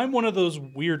I'm one of those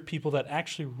weird people that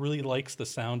actually really likes the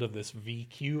sound of this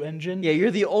VQ engine. Yeah,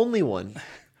 you're the only one.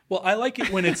 Well, I like it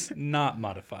when it's not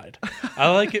modified. I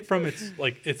like it from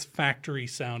its factory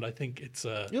sound. I think it's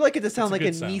You like it to sound like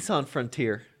a sound. Nissan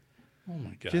Frontier. Oh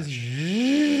my gosh. Just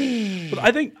But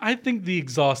I think the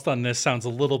exhaust on this sounds a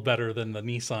little better than the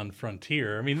Nissan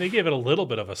Frontier. I mean, they gave it a little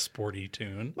bit of a sporty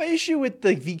tune. my issue with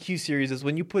the VQ series is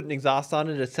when you put an exhaust on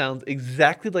it, it sounds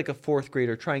exactly like a fourth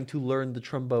grader trying to learn the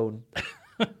trombone.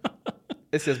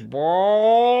 It says,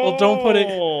 Well, don't put it.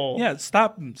 Yeah,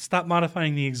 stop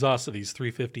modifying the exhaust of these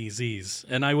 350Zs.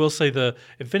 And I will say the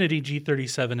Infiniti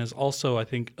G37 is also, I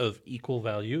think, of equal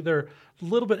value. They're a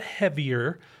little bit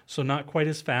heavier, so not quite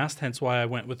as fast. Hence why I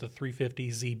went with the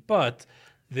 350Z. But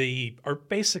they are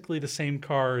basically the same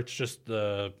car. It's just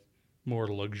the more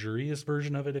luxurious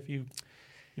version of it, if you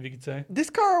could say. This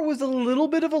car was a little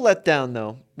bit of a letdown,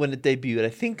 though, when it debuted. I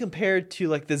think compared to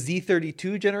like the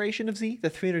Z32 generation of Z,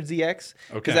 the 300ZX,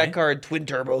 because that car had twin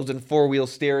turbos and four-wheel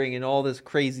steering and all this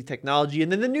crazy technology.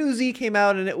 And then the new Z came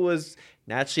out, and it was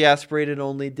naturally aspirated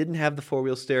only, didn't have the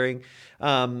four-wheel steering.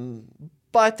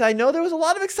 But I know there was a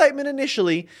lot of excitement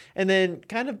initially, and then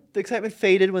kind of the excitement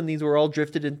faded when these were all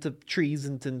drifted into trees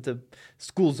and into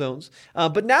school zones.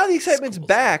 But now the excitement's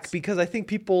back because I think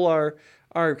people are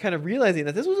kind of realizing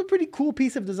that this was a pretty cool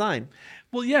piece of design.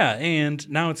 Well, yeah, and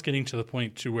now it's getting to the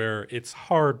point to where it's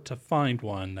hard to find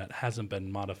one that hasn't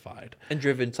been modified. And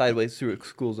driven sideways through a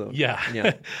school zone. Yeah.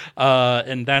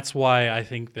 And that's why I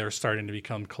think they're starting to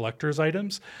become collector's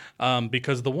items,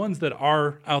 because the ones that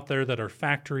are out there that are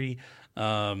factory,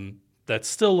 that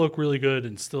still look really good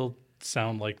and still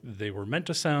sound like they were meant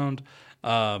to sound,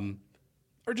 are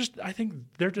just, I think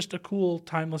they're just a cool,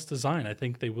 timeless design. I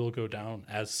think they will go down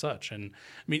as such. And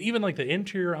I mean, even like the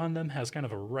interior on them has kind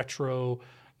of a retro,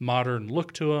 modern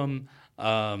look to them.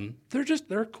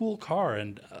 They're a cool car,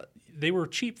 and they were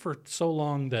cheap for so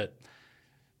long that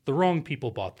the wrong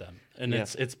people bought them. And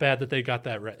it's bad that they got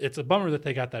that. It's a bummer that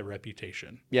they got that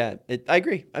reputation. Yeah, I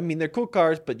agree. I mean, they're cool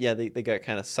cars, but yeah, they got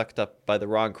kind of sucked up by the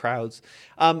wrong crowds.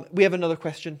 We have another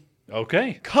question.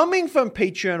 Okay. Coming from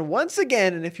Patreon once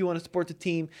again, and if you want to support the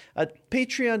team, at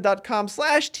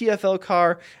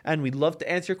patreon.com/TFLcar, and we'd love to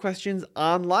answer your questions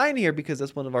online here because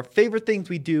that's one of our favorite things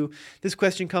we do. This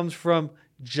question comes from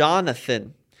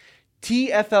Jonathan.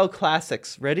 TFL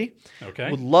Classics. Ready?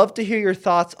 Okay. Would love to hear your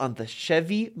thoughts on the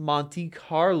Chevy Monte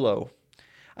Carlo.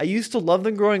 I used to love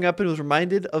them growing up and was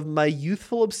reminded of my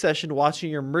youthful obsession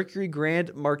watching your Mercury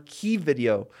Grand Marquis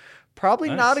video. Probably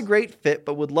not a great fit,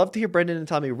 but would love to hear Brendan and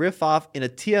Tommy riff off in a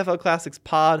TFL Classics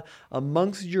pod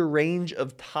amongst your range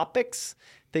of topics.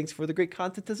 Thanks for the great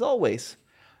content as always.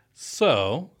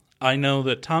 So I know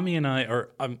that Tommy and I are,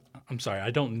 I'm sorry,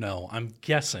 I don't know. I'm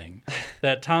guessing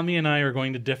that Tommy and I are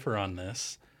going to differ on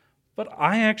this, but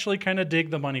I actually kind of dig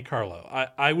the Monte Carlo.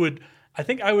 I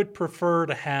think I would prefer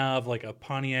to have like a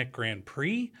Pontiac Grand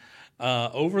Prix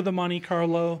over the Monte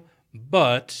Carlo.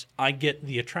 But I get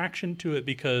the attraction to it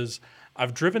because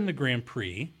I've driven the Grand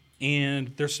Prix,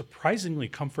 and they're surprisingly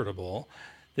comfortable.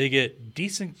 They get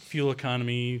decent fuel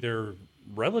economy. They're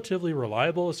relatively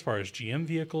reliable as far as GM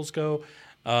vehicles go.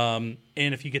 And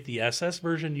if you get the SS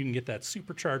version, you can get that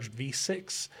supercharged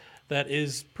V6 that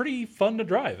is pretty fun to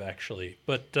drive, actually.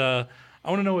 But I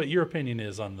want to know what your opinion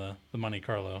is on the Monte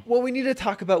Carlo. Well, we need to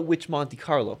talk about which Monte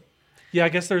Carlo. Yeah, I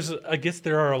guess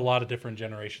there are a lot of different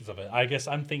generations of it. I guess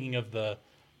I'm thinking of the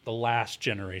last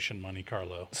generation Monte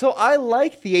Carlo. So I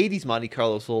like the 80s Monte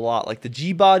Carlos a lot, like the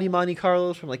G-Body Monte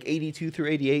Carlos from like 82 through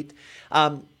 88.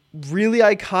 Really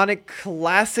iconic,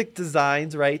 classic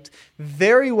designs, right?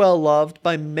 Very well loved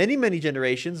by many, many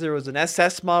generations. There was an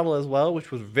SS model as well,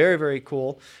 which was very, very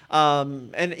cool.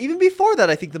 And even before that,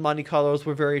 I think the Monte Carlos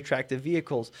were very attractive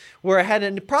vehicles. Where I had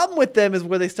a problem with them is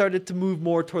where they started to move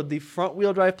more toward the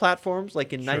front-wheel drive platforms,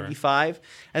 like in 95.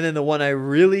 And then the one I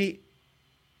really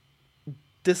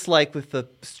dislike with the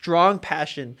strong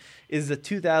passion is the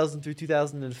 2000 through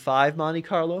 2005 Monte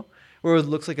Carlo, where it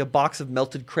looks like a box of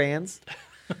melted crayons.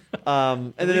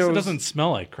 And At then least it doesn't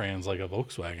smell like crayons like a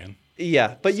Volkswagen.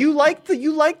 Yeah, but you like the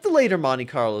later Monte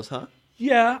Carlos, huh?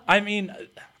 Yeah, I mean,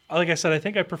 like I said, I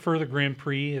think I prefer the Grand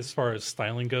Prix as far as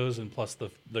styling goes, and plus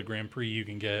the Grand Prix, you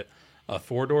can get a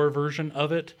four-door version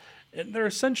of it. And they're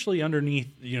essentially underneath,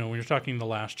 when you're talking the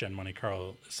last gen Monte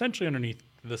Carlo, essentially underneath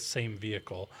the same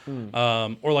vehicle.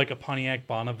 Or like a Pontiac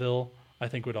Bonneville, I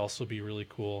think would also be really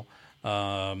cool.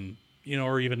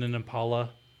 Or even an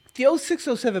Impala. The 06,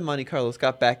 07 Monte Carlos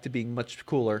got back to being much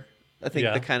cooler. I think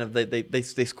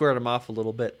they squared them off a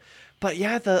little bit. But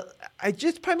yeah,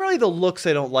 primarily the looks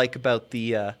I don't like about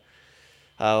the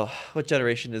what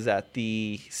generation is that?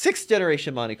 The 6th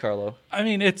generation Monte Carlo. I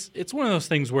mean, it's one of those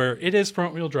things where it is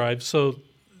front wheel drive, so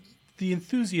the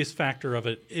enthusiast factor of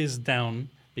it is down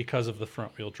because of the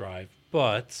front wheel drive.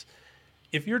 But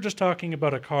if you're just talking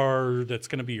about a car that's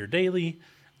going to be your daily,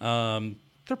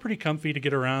 they're pretty comfy to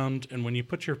get around, and when you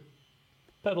put your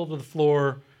pedal to the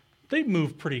floor. They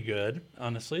move pretty good,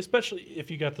 honestly, especially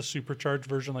if you got the supercharged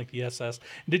version like the SS.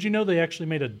 Did you know they actually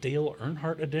made a Dale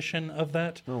Earnhardt edition of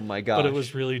that? Oh my gosh. But it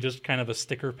was really just kind of a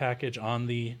sticker package on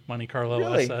the Monte Carlo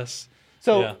Really? SS.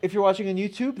 So Yeah. if you're watching on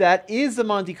YouTube, that is the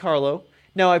Monte Carlo.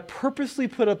 Now I purposely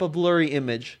put up a blurry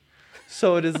image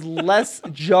so it is less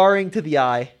jarring to the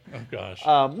eye. Oh, gosh.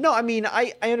 No, I mean,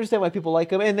 I understand why people like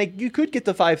them. And you could get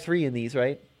the 5.3 in these,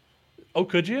 right? Oh,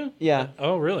 could you? Yeah.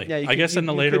 Oh, really? Yeah, I guess in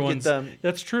the later could get ones, them.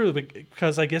 that's true,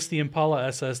 because I guess the Impala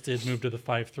SS did move to the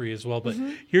 5.3 as well. But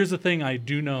Mm-hmm. here's the thing I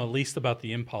do know, at least about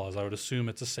the Impalas, I would assume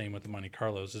it's the same with the Monte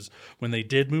Carlos, is when they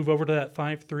did move over to that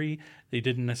 5.3, they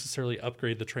didn't necessarily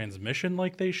upgrade the transmission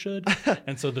like they should.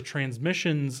 And so the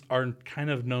transmissions are kind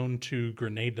of known to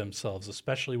grenade themselves,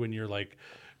 especially when you're like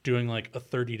doing like a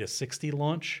 30 to 60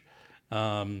 launch.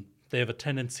 They have a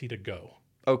tendency to go.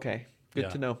 Okay. Good Yeah.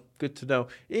 to know. Good to know.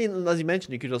 And as you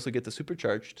mentioned, you could also get the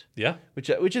supercharged, Yeah. which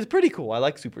is pretty cool. I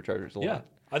like superchargers a Yeah,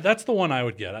 lot. that's the one I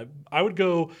would get. I would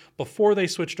go before they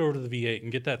switched over to the V8 and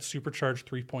get that supercharged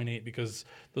 3.8 because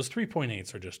those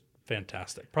 3.8s are just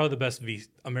fantastic. Probably the best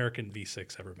American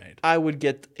V6 ever made. I would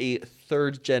get a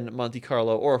 3rd gen Monte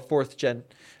Carlo or a 4th gen.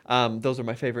 Those are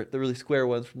my favorite. The really square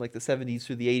ones from like the 70s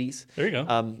through the 80s. There you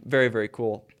go. Very, very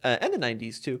cool. And the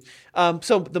 90s too.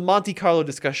 So the Monte Carlo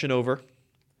discussion over.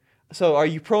 So are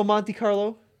you pro Monte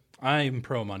Carlo? I'm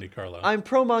pro Monte Carlo. I'm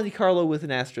pro Monte Carlo with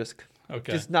an asterisk.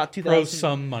 okay. Just not 2000. Pro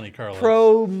some Monte Carlo.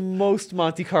 Pro most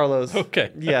Monte Carlos.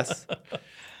 Okay. Yes.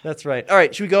 That's right. All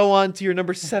right. Should we go on to your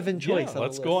number 7 choice? Yeah, on the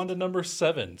let's go list? on to number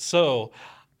 7. So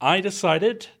I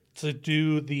decided to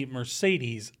do the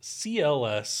Mercedes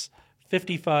CLS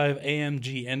 55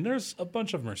 AMG, and there's a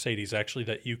bunch of Mercedes actually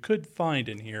that you could find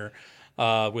in here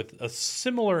with a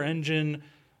similar engine,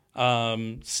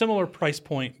 similar price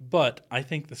point, but I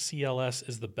think the CLS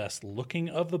is the best looking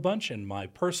of the bunch in my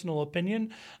personal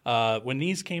opinion. When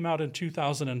these came out in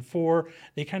 2004,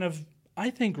 they kind of, I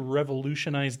think,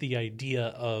 revolutionized the idea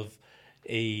of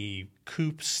a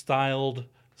coupe-styled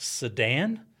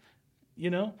sedan, you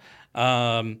know?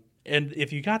 And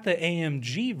if you got the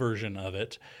AMG version of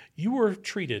it, you were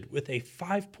treated with a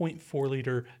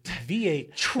 5.4-liter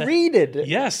V8. Treated.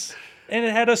 Yes. And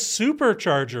it had a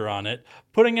supercharger on it,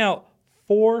 putting out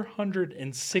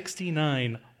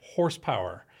 469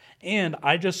 horsepower. And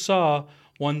I just saw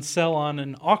one sell on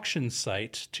an auction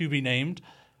site, to be named,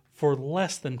 for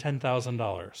less than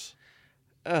 $10,000.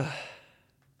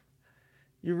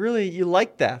 You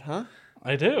like that, huh?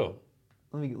 I do.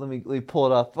 Let me pull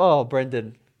it up. Oh,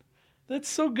 Brendan. That's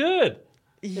so good.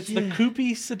 It's the Yeah.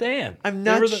 coupe sedan. I'm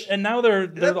They not were sh- and now they're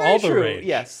That's all the very true. rage.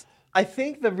 Yes. I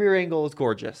think the rear angle is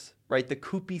gorgeous, right? The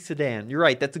coupe sedan. You're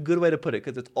right. That's a good way to put it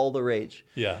because it's all the rage.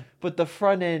 Yeah. But the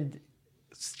front end,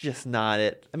 it's just not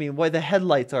it. I mean, why the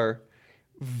headlights are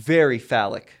very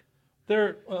phallic.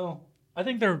 I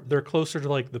think they're closer to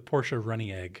like the Porsche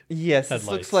Runny Egg. Yes, this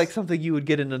Headlights. looks like something you would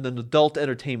get in an adult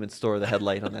entertainment store, the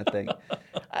headlight on that thing.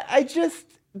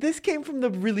 This came from the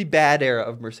really bad era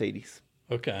of Mercedes.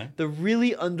 Okay. The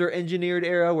really under-engineered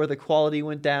era where the quality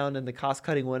went down and the cost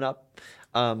cutting went up.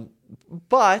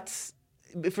 But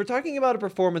if we're talking about a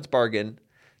performance bargain,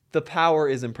 the power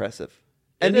is impressive.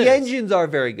 And It the is. engines are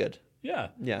very good. Yeah.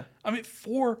 Yeah. I mean,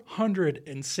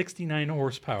 469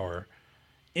 horsepower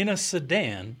in a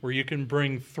sedan where you can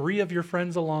bring 3 of your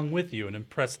friends along with you and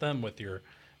impress them with your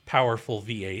powerful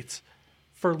V8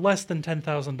 for less than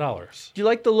 $10,000. Do you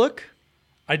like the look?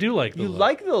 I do like the You look.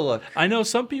 like the look. I know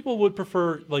some people would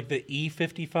prefer like the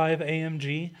E55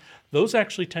 AMG. Those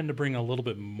actually tend to bring a little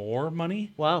bit more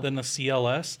money Wow. than the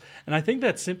CLS. And I think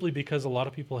that's simply because a lot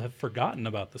of people have forgotten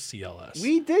about the CLS.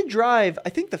 We did drive, I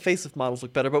think the facelift models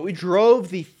look better, but we drove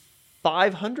the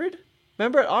 500,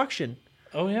 remember at auction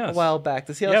oh, yes. a while back,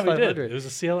 the CLS Yeah, we 500. did. It was a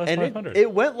CLS and 500.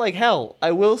 it went like hell.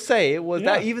 I will say it was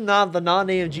that Yeah. even the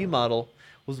non-AMG model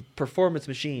was a performance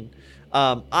machine.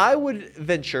 I would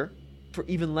venture for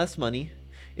even less money,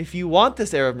 if you want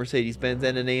this era of Mercedes-Benz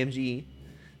and an AMG,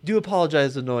 do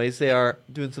apologize for the noise. They are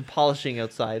doing some polishing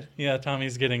outside. Yeah,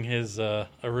 Tommy's getting his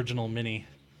original Mini.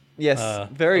 Yes,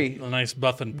 very a nice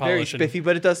buff and very polish. spiffy,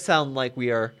 but it does sound like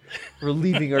we are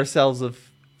relieving ourselves of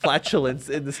flatulence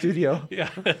in the studio. Yeah,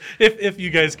 if you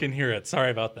guys can hear it. Sorry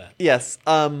about that. Yes.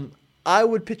 I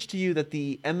would pitch to you that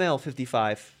the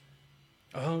ML55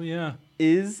 Oh, yeah.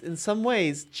 is in some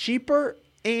ways cheaper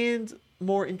and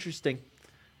more interesting.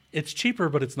 It's cheaper,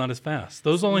 but it's not as fast.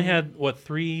 Those only had,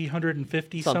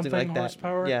 350 something Like that.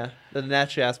 horsepower? Yeah, the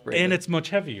naturally aspirated. And it's much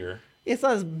heavier. It's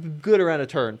not as good around a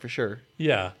turn for sure.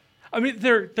 Yeah. I mean,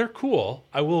 they're cool.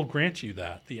 I will grant you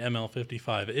that. The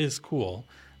ML55 is cool.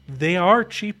 They are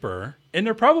cheaper, and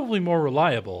they're probably more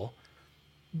reliable,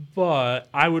 but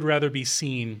I would rather be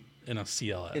seen in a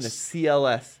CLS. In a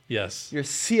CLS. Yes. You're a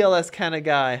CLS kind of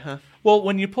guy, huh? Well,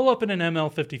 when you pull up in an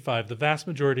ML55, the vast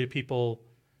majority of people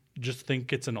just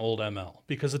think it's an old ML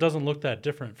because it doesn't look that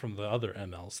different from the other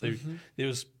MLs. It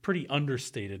was pretty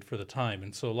understated for the time,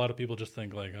 and so a lot of people just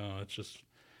think like, oh, it's just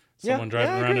someone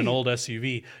driving around an old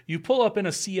SUV. You pull up in a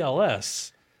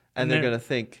CLS, and they're gonna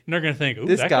think, ooh,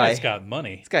 this that guy's got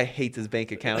money. This guy hates his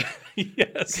bank account.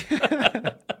 Yes.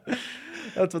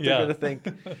 That's what they're going to think.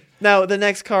 Now, the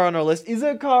next car on our list is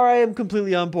a car I am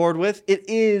completely on board with. It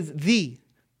is the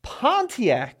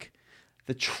Pontiac,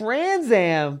 the Trans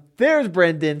Am. There's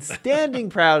Brendan standing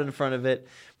proud in front of it.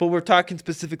 But we're talking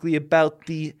specifically about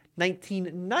the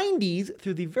 1990s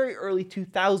through the very early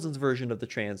 2000s version of the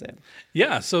Trans Am.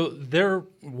 Yeah, so there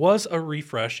was a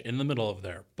refresh in the middle of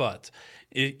there, but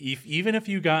even if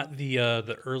you got the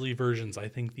early versions, I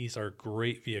think these are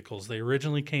great vehicles. They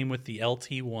originally came with the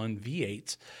LT1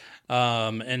 V8,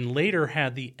 and later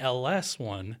had the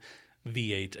LS1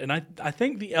 V8. And I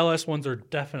think the LS ones are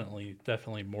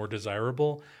definitely more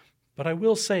desirable. But I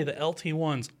will say the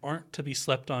LT1s aren't to be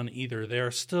slept on either. They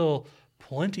are still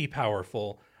plenty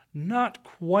powerful, not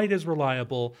quite as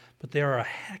reliable, but they are a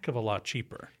heck of a lot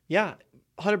cheaper. Yeah,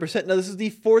 100%. Now, this is the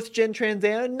 4th gen Trans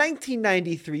Am,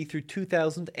 1993 through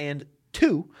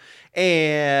 2002.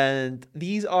 And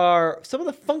these are some of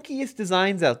the funkiest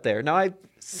designs out there. Now, I've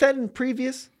said in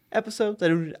previous episodes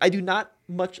that I do not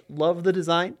much love the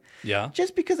design. Yeah.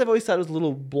 Just because I've always thought it was a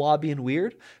little blobby and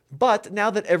weird. But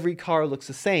now that every car looks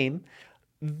the same,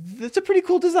 it's a pretty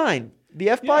cool design. The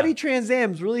F-Body Trans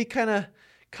Am's really kind of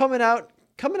coming out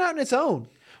in its own.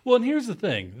 Well, and here's the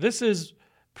thing. This is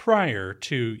prior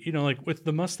to, like with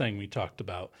the Mustang we talked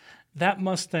about. That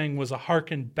Mustang was a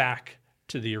harken back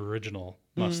to the original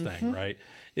Mustang, right?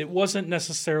 It wasn't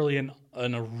necessarily an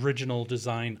original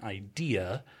design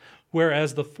idea,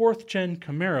 whereas the 4th gen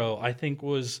Camaro, I think,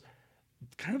 was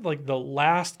kind of like the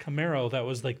last Camaro that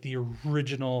was like the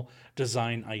original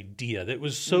design idea. That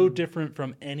was so different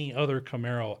from any other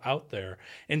Camaro out there,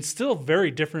 and still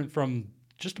very different from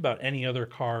just about any other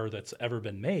car that's ever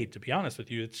been made, to be honest with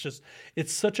you.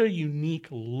 It's such a unique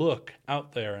look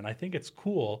out there, and I think it's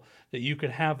cool that you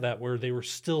could have that where they were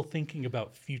still thinking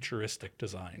about futuristic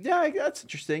design. Yeah, that's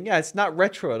interesting. Yeah, it's not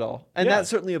retro at all. And that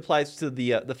certainly applies to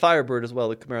the Firebird as well.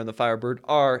 The Camaro and the Firebird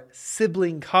are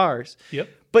sibling cars. Yep.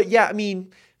 But yeah, I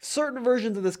mean, certain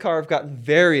versions of this car have gotten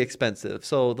very expensive.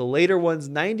 So the later ones,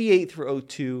 98 through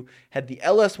 02, had the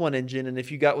LS1 engine. And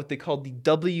if you got what they called the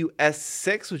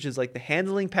WS6, which is like the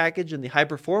handling package and the high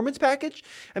performance package,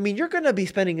 I mean, you're going to be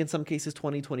spending in some cases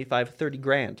 20, 25, 30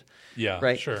 grand. Yeah,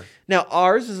 right? Sure. Now,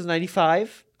 ours is a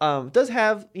 95. Does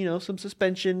have, some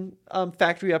suspension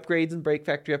factory upgrades and brake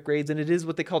factory upgrades. And it is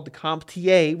what they call the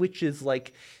CompTA, which is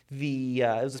like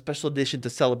it was a special edition to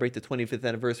celebrate the 25th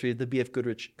anniversary of the BF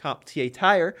Goodrich CompTA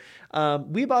tire.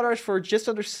 We bought ours for just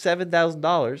under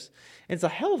 $7,000. And it's a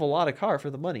hell of a lot of car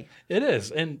for the money. It is.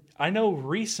 And I know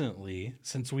recently,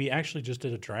 since we actually just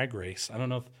did a drag race, I don't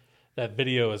know if that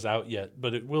video is out yet,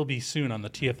 but it will be soon on the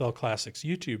TFL Classics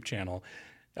YouTube channel.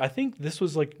 I think this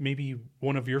was like maybe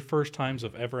one of your first times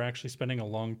of ever actually spending a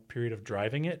long period of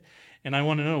driving it. And I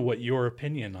want to know what your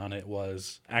opinion on it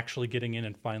was, actually getting in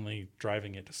and finally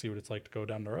driving it to see what it's like to go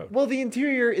down the road. Well, the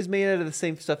interior is made out of the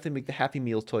same stuff they make the Happy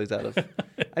Meals toys out of.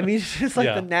 I mean, it's just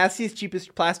like the nastiest,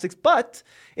 cheapest plastics, but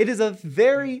it is a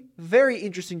very, very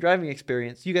interesting driving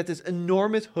experience. You got this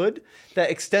enormous hood that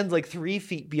extends like 3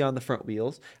 feet beyond the front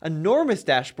wheels, enormous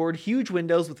dashboard, huge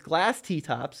windows with glass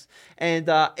T-tops, and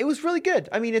it was really good.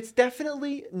 I mean, it's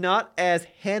definitely not as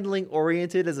handling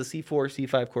oriented as a C4 or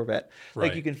C5 Corvette. Right.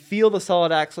 Like you can feel the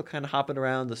solid axle kind of hopping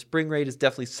around. The spring rate is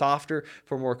definitely softer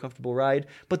for a more comfortable ride,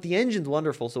 but the engine's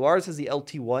wonderful. So ours has the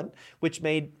LT1, which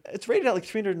it's rated at like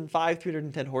 305,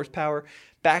 310 horsepower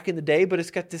back in the day, but it's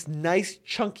got this nice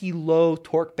chunky low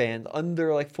torque band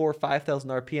under like 4,000 or 5,000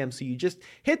 RPM. So you just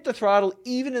hit the throttle,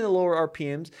 even in the lower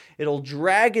RPMs, it'll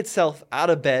drag itself out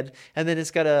of bed. And then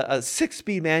it's got a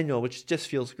 6-speed manual, which just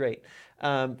feels great.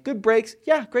 Good brakes.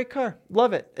 Yeah, great car.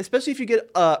 Love it. Especially if you get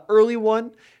an early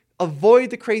one. Avoid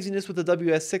the craziness with the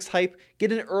WS6 hype.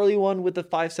 Get an early one with the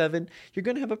 5.7. You're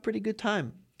going to have a pretty good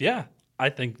time. Yeah, I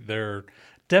think they're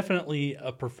definitely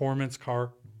a performance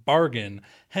car bargain,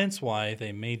 hence why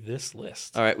they made this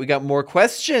list. All right, we got more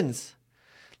questions.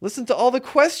 Listen to all the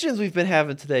questions we've been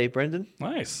having today, Brendan.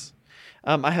 Nice.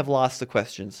 I have lost the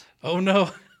questions. Oh, no.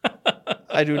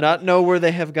 I do not know where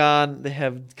they have gone. They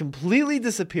have completely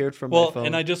disappeared from my phone.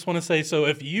 And I just want to say, so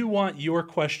if you want your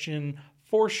question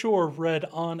for sure read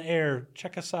on air.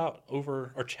 Check us out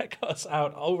over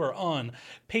on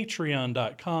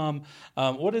patreon.com.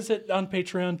 What is it on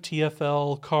Patreon?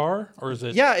 TFL Car? Or is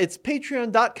it? Yeah, it's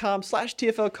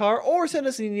patreon.com/TFLcar, or send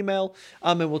us an email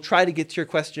and we'll try to get to your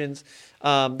questions.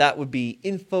 That would be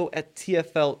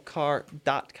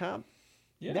info@tflcar.com.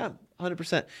 Yeah,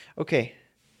 100%. Okay.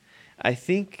 I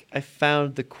think I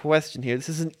found the question here. This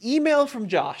is an email from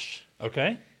Josh.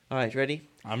 Okay. All right, ready?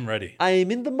 I'm ready. I am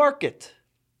in the market,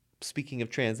 speaking of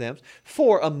Trans Ams,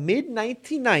 for a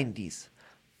mid-1990s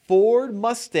Ford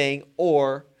Mustang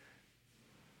or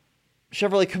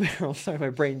Chevrolet Camaro. Sorry, my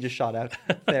brain just shot out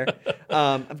there.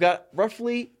 I've got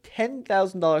roughly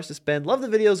 $10,000 to spend. Love the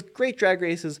videos. Great drag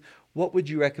races. What would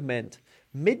you recommend?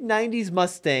 Mid-90s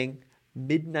Mustang,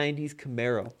 mid-90s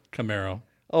Camaro. Camaro.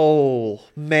 Oh,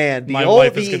 man. My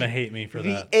wife is going to hate me for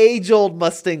that. The age-old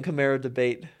Mustang Camaro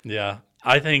debate. Yeah.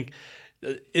 I think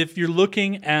if you're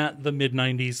looking at the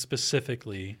mid-90s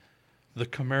specifically, the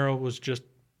Camaro was just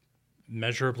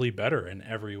measurably better in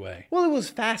every way. Well, it was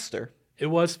faster. It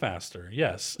was faster,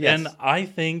 yes. Yes. And I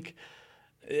think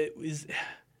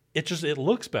it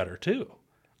looks better too,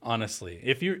 honestly.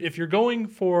 If you're going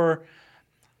for,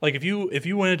 like, if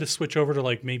you wanted to switch over to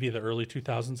like maybe the early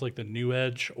 2000s, like the New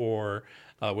Edge, or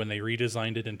when they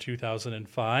redesigned it in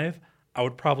 2005, I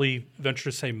would probably venture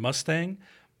to say Mustang.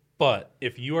 But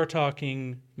if you are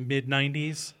talking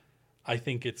mid-90s, I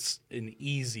think it's an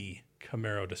easy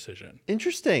Camaro decision.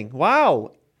 Interesting.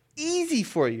 Wow. Easy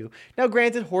for you. Now,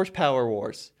 granted, horsepower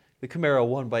wars. The Camaro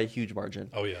won by a huge margin.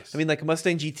 Oh, yes. I mean, like a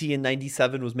Mustang GT in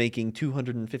 97 was making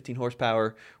 215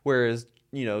 horsepower, whereas,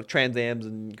 Trans Ams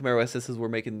and Camaro SSs were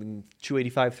making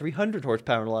 285, 300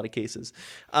 horsepower in a lot of cases.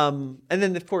 And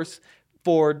then, of course,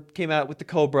 Ford came out with the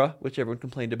Cobra, which everyone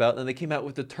complained about. And then they came out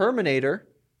with the Terminator.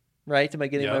 Right? Am I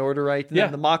getting my order right? And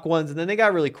then the Mach 1s, and then they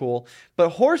got really cool. But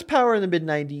horsepower in the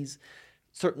mid-90s,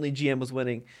 certainly GM was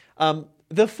winning.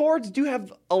 The Fords do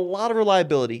have a lot of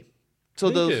reliability. So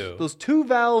those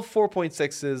two-valve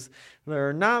 4.6s,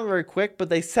 they're not very quick, but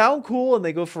they sound cool and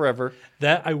they go forever.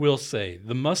 That I will say.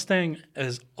 The Mustang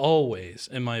has always,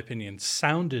 in my opinion,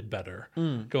 sounded better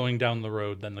going down the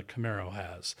road than the Camaro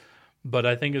has. But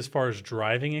I think as far as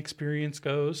driving experience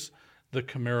goes, the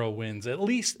Camaro wins, at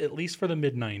least for the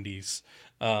mid-90s.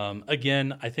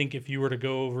 Again, I think if you were to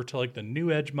go over to like the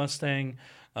New Edge Mustang,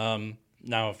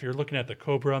 now if you're looking at the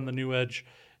Cobra on the New Edge,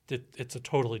 it's a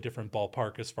totally different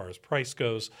ballpark as far as price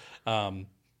goes.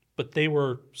 But they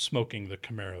were smoking the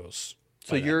Camaros.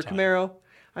 So you're a Camaro?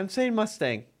 I'm saying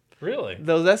Mustang. Really?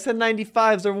 Those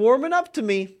SN95s are warming up to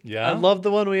me. Yeah? I love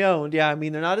the one we owned. Yeah, I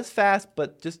mean, they're not as fast,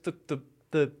 but just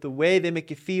the way they make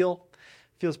you feels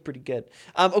pretty good.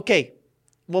 Okay.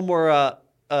 One more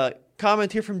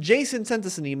comment here from Jason. Sent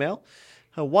us an email.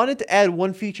 I wanted to add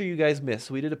one feature you guys missed.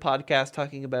 We did a podcast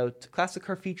talking about classic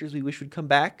car features we wish would come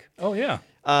back. Oh, yeah.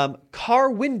 Car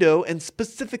window, and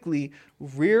specifically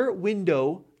rear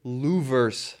window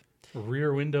louvers.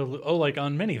 Rear window, like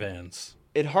on minivans.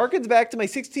 It harkens back to my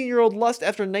 16-year-old lust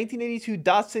after a 1982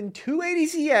 Datsun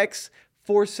 280CX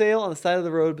for sale on the side of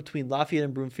the road between Lafayette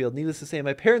and Broomfield. Needless to say,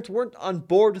 my parents weren't on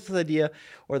board with this idea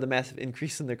or the massive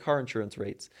increase in their car insurance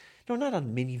rates. No, not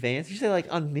on minivans. You say like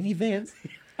on minivans?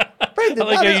 Brandon,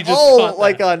 like not how you at just all caught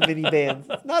like that. on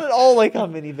minivans. Not at all like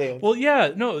on minivans. Well,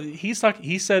 yeah, no, he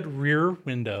said rear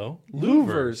window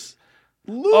louvers.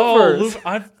 Louvers.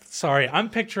 I'm sorry. I'm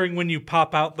picturing when you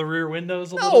pop out the rear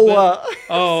windows a little bit.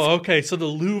 Oh, okay. So the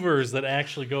louvers that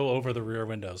actually go over the rear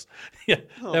windows. Yeah,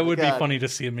 that would be funny to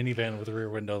see a minivan with rear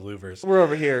window louvers. We're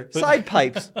over here. Side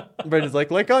pipes. Brendan's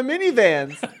like on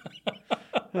minivans.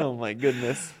 Oh, my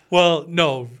goodness. Well,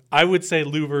 no, I would say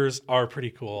louvers are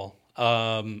pretty cool.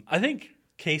 I think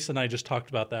Case and I just talked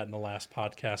about that in the last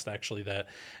podcast, actually, that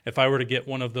if I were to get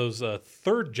one of those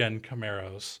third-gen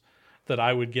Camaros, that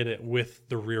I would get it with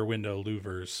the rear window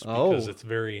louvers because it's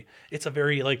a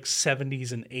very like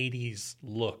 70s and 80s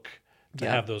look to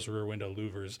have those rear window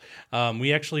louvers.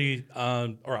 We actually,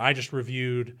 or I just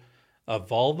reviewed a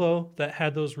Volvo that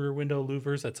had those rear window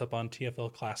louvers. That's up on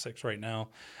TFL Classics right now.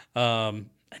 And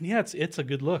yeah, it's a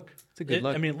good look. It's a good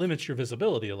look. I mean, it limits your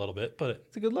visibility a little bit, but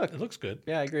it's a good look. It looks good.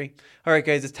 Yeah, I agree. All right,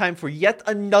 guys, it's time for yet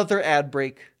another ad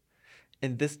break.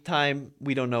 And this time,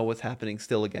 we don't know what's happening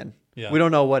still again. Yeah. We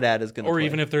don't know what ad is going to play. Or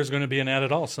even if there's going to be an ad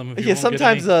at all. Some of you yeah, won't get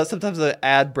any. sometimes the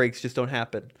ad breaks just don't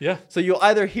happen. Yeah. So you'll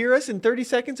either hear us in 30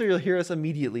 seconds or you'll hear us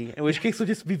immediately, in which case it'll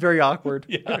just be very awkward.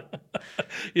 Yeah.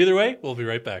 Either way, we'll be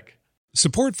right back.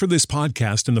 Support for this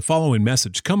podcast and the following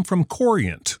message come from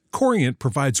Corient. Corient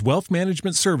provides wealth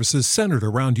management services centered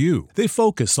around you. They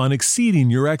focus on exceeding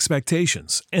your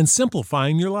expectations and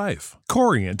simplifying your life.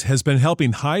 Corient has been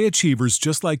helping high achievers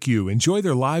just like you enjoy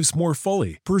their lives more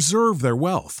fully, preserve their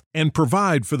wealth, and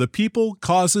provide for the people,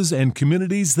 causes, and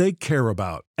communities they care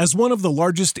about. As one of the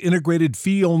largest integrated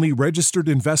fee-only registered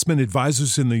investment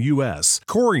advisors in the U.S.,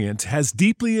 Corient has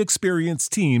deeply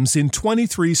experienced teams in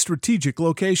 23 strategic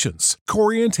locations.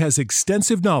 Corient has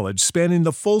extensive knowledge spanning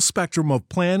the full spectrum of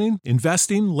planning,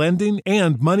 investing, lending,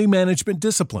 and money management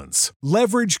disciplines.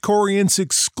 Leverage Corient's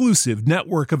exclusive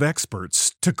network of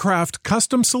experts to craft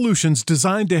custom solutions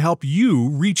designed to help you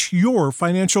reach your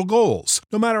financial goals,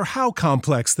 no matter how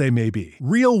complex they may be.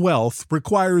 Real wealth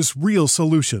requires real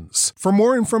solutions. For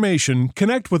more information,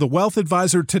 connect with a wealth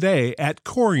advisor today at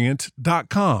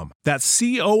Corient.com. That's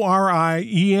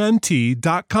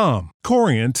Corient.com.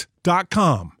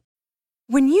 Corient.com.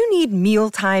 When you need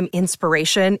mealtime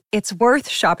inspiration, it's worth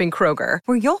shopping Kroger,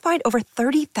 where you'll find over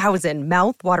 30,000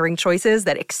 mouth-watering choices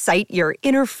that excite your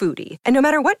inner foodie. And no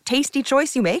matter what tasty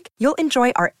choice you make, you'll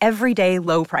enjoy our everyday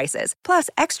low prices, plus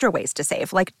extra ways to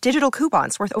save, like digital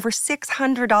coupons worth over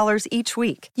 $600 each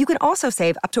week. You can also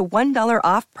save up to $1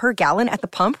 off per gallon at the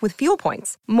pump with fuel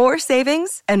points. More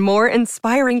savings and more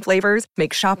inspiring flavors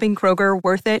make shopping Kroger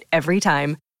worth it every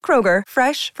time. Kroger,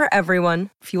 fresh for everyone.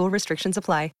 Fuel restrictions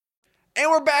apply. And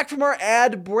we're back from our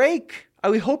ad break.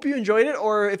 We hope you enjoyed it,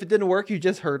 or if it didn't work, you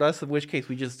just heard us, in which case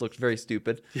we just looked very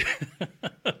stupid.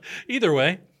 Either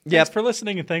way, thanks for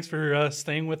listening, and thanks for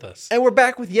staying with us. And we're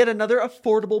back with yet another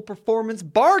affordable performance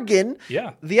bargain.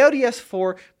 Yeah. The Audi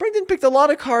S4. Brendan picked a lot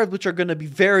of cars which are going to be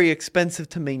very expensive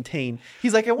to maintain.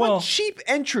 He's like, I want cheap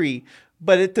entry,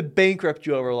 but it to bankrupt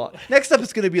you over a lot. Next up,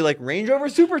 it's going to be like Range Rover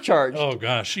Supercharged. Oh,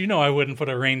 gosh. You know I wouldn't put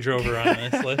a Range Rover on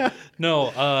this list.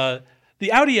 No,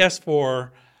 the Audi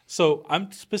S4, so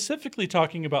I'm specifically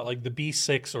talking about like the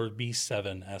B6 or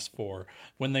B7 S4.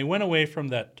 When they went away from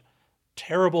that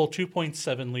terrible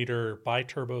 2.7 liter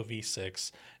bi-turbo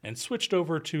V6 and switched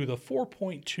over to the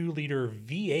 4.2 liter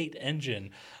V8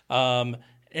 engine. And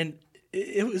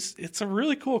it's a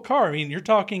really cool car. I mean, you're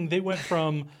talking, they went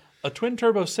from a twin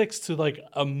turbo 6 to like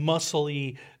a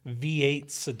muscly V8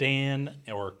 sedan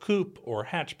or coupe or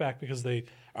hatchback because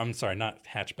I'm sorry, not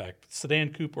hatchback,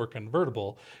 sedan, coupe, or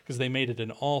convertible, because they made it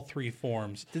in all three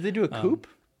forms. Did they do a coupe?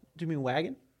 Do you mean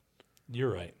wagon?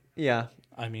 You're right. Yeah.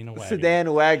 I mean a wagon.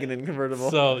 Sedan, wagon, and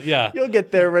convertible. So, yeah. You'll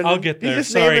get there, Brendan. I'll get there. You're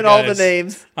just Sorry, naming all guys. the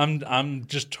names. I'm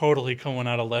just totally coming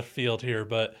out of left field here,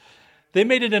 but they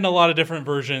made it in a lot of different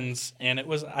versions, and it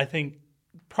was, I think,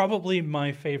 probably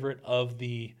my favorite of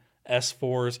the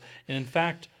S4s. And in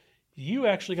fact, you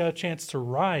actually got a chance to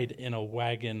ride in a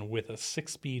wagon with a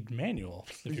 6-speed manual,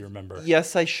 if you remember.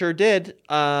 Yes, I sure did.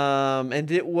 And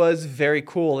it was very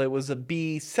cool. It was a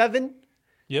B7.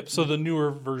 Yep, so the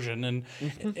newer version. And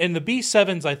the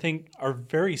B7s, I think, are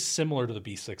very similar to the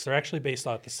B6. They're actually based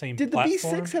off the same platform. Did the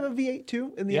B6 have a V8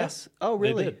 too in the S? Oh, they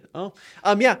really? did. Oh,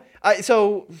 yeah.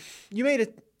 So you made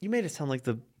it sound like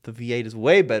the V8 is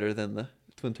way better than the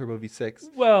twin turbo V6.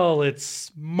 Well,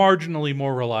 it's marginally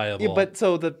more reliable. Yeah, but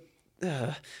so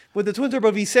with the twin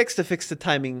turbo V6 to fix the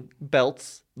timing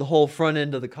belts, the whole front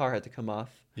end of the car had to come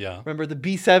off. Yeah. Remember the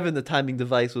B7, the timing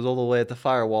device was all the way at the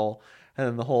firewall, and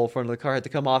then the whole front of the car had to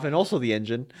come off, and also the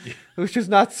engine, which was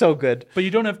not so good. But you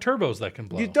don't have turbos that can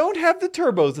blow. You don't have the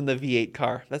turbos in the V8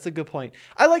 car. That's a good point.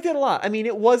 I liked it a lot. I mean,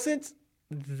 it wasn't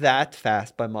that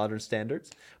fast by modern standards,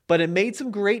 but it made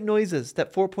some great noises.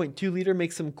 That 4.2 liter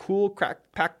makes some cool crack,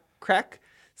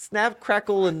 snap,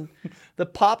 crackle, and the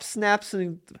pop snaps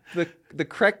and the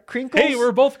crinkles. Hey,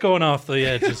 we're both going off the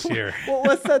edges here. Well,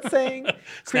 what's that saying?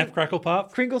 Snap, crackle,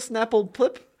 pop. Crinkle, snapple,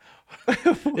 plip.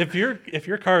 If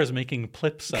your car is making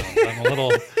plip sounds,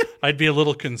 I'd be a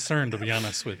little concerned, to be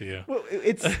honest with you. Well,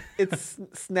 it's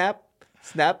snap,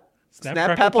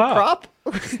 crackle, papple, pop.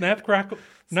 crop. Snap, crackle.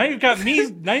 Now you got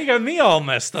me all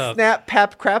messed up. Snap,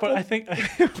 pap, crapple. But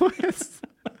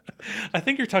I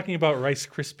think you're talking about Rice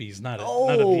Krispies, not a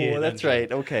V8 that's engine.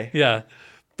 right. Okay. Yeah,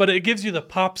 but it gives you the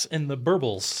pops and the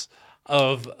burbles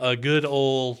of a good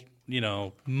old,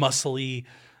 muscly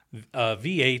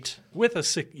V8 with a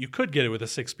 6. You could get it with a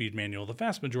 6-speed manual. The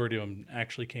vast majority of them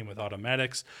actually came with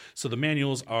automatics, so the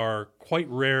manuals are quite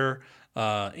rare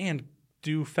and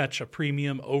do fetch a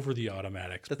premium over the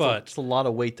automatics. It's a lot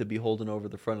of weight to be holding over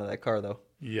the front of that car, though.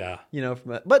 Yeah.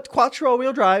 But quattro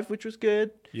all-wheel drive, which was good.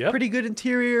 Yep. Pretty good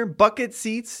interior, bucket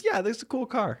seats. Yeah, that's a cool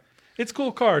car. It's a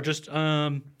cool car. Just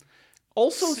also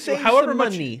save however some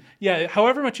much money.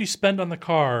 However much you spend on the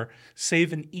car,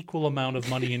 save an equal amount of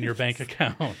money in your bank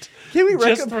account. Can we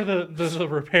just for the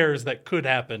repairs that could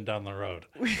happen down the road.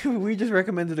 We just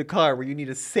recommended a car where you need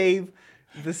to save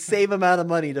the same amount of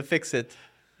money to fix it.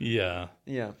 Yeah.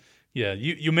 Yeah. Yeah,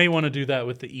 you may want to do that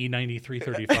with the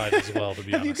E9335 as well, to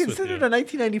be Have you honest with you. considered a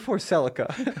 1994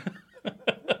 Celica?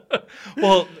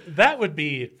 Well, that would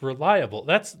be reliable.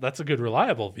 That's a good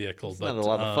reliable vehicle. It's but, not a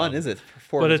lot of fun, is it? But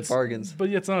Performance it's bargains. But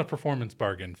it's not a performance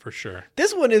bargain for sure.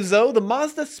 This one is, though, the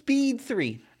Mazda Speed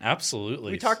 3.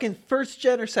 Absolutely. We talking first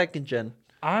gen or second gen?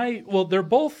 Well, they're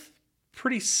both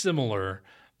pretty similar,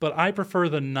 but I prefer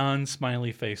the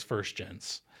non-smiley face first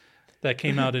gens that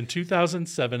came out in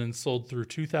 2007 and sold through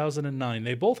 2009.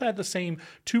 They both had the same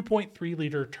 2.3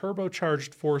 liter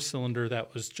turbocharged 4-cylinder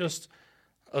that was just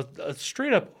a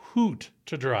straight up hoot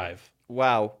to drive.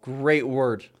 Wow, great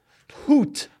word.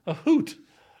 Hoot. A hoot.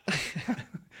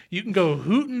 You can go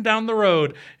hooting down the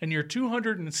road in your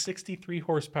 263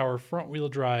 horsepower front wheel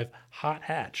drive hot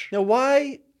hatch. Now,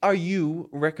 why are you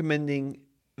recommending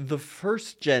the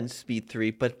first gen Speed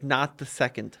 3 but not the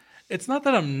second? It's not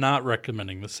that I'm not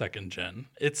recommending the second gen.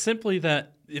 It's simply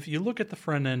that if you look at the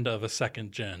front end of a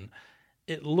second gen,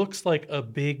 it looks like a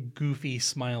big, goofy,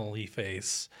 smiley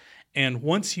face. And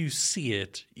once you see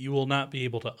it, you will not be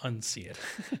able to unsee it.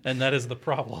 And that is the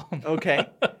problem. Okay.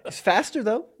 It's faster,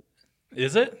 though.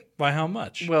 Is it? By how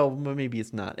much? Well, maybe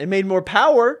it's not. It made more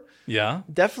power. Yeah.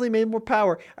 Definitely made more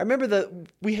power. I remember that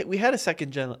we had a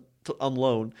second gen on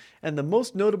loan, and the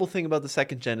most notable thing about the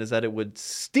second gen is that it would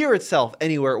steer itself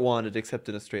anywhere it wanted except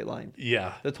in a straight line.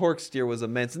 Yeah. The torque steer was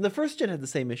immense, and the first gen had the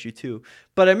same issue too.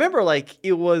 But I remember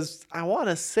it was, I want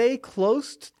to say,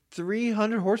 close to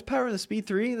 300 horsepower in the Speed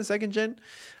 3 in the second gen.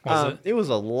 Was it? It was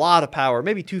a lot of power,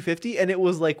 maybe 250, and it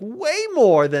was way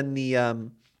more than the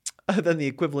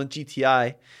equivalent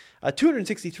GTI.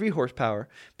 263 horsepower,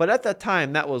 but at that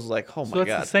time that was oh So my that's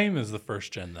god. the same as the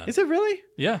first gen then. Is it really?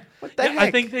 Yeah. What the Yeah, I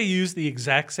heck? think they use the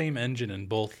exact same engine in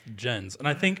both gens. And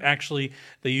I think actually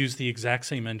they use the exact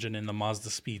same engine in the Mazda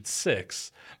Speed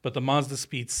 6. But the Mazda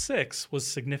Speed 6 was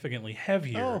significantly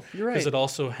heavier. Oh, you're right. Because it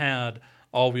also had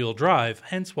all-wheel drive.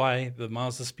 Hence why the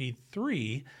Mazda Speed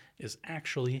 3 is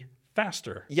actually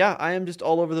faster. Yeah, I am just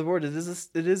all over the board. It is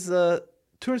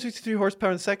 263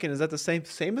 horsepower in the second. Is that the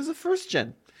same as the first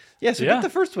gen? Yeah, so Yeah. get the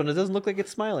first one. It doesn't look like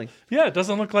it's smiling. Yeah, it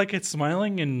doesn't look like it's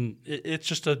smiling. And it's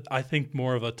just I think,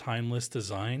 more of a timeless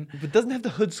design. But it doesn't have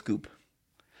the hood scoop.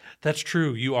 That's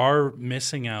true. You are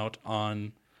missing out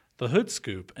on the hood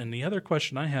scoop. And the other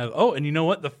question I have, and you know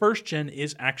what? The first gen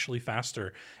is actually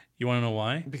faster. You want to know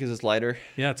why? Because it's lighter.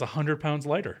 Yeah, it's 100 pounds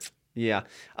lighter. Yeah.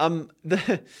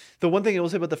 The one thing I will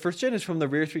say about the first gen is from the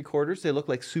rear three quarters, they look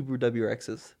like Subaru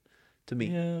WRXs to me.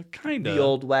 Yeah, kind of. The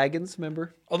old wagons,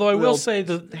 remember? Although I The will old say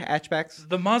the hatchbacks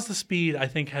Mazda Speed, I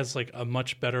think, has a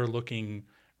much better looking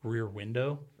rear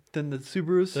window than the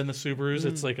Subarus. than the Subarus.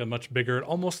 It's a much bigger. It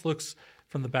almost looks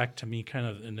from the back to me kind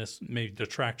of, and this may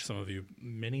detract some of you,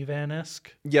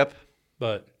 minivan-esque, Yep.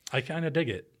 but I kind of dig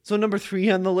it. So number 3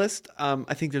 on the list,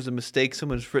 I think there's a mistake.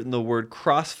 Someone's written the word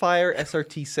Crossfire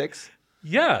SRT6.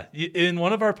 Yeah, in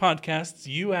one of our podcasts,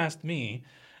 you asked me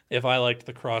if I liked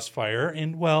the Crossfire,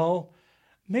 and well,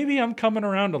 maybe I'm coming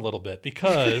around a little bit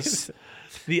because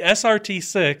the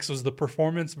SRT6 was the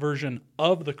performance version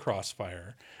of the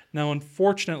Crossfire. Now,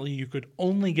 unfortunately, you could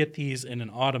only get these in an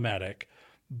automatic,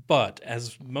 but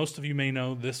as most of you may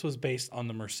know, this was based on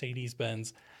the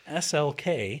Mercedes-Benz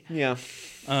SLK. Yeah.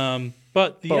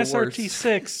 But the But worse.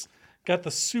 SRT6 got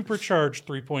the supercharged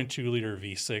 3.2-liter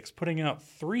V6, putting out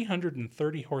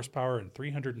 330 horsepower and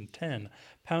 310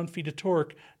 pound-feet of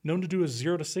torque, known to do a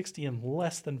 0 to 60 in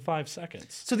less than 5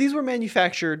 seconds. So these were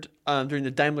manufactured during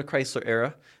the Daimler Chrysler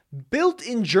era, built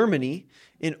in Germany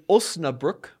in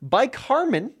Osnabrück by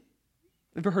Karmann.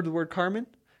 Ever heard the word Karmann?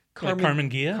 Karmann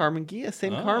Ghia? Karmann Ghia,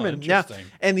 same Oh, Karmann. Yeah. interesting.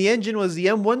 And the engine was the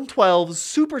M112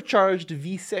 supercharged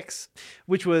V6,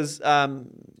 which was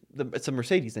it's a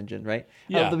Mercedes engine, right?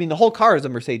 Yeah. I mean, the whole car is a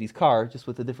Mercedes car, just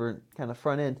with a different kind of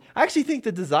front end. I actually think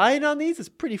the design on these is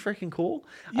pretty freaking cool.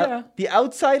 Yeah. The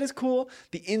outside is cool.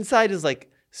 The inside is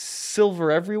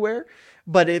silver everywhere,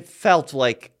 but it felt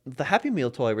like the Happy Meal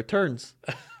toy returns.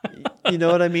 You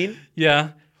know what I mean? Yeah.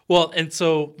 Well, and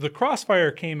so the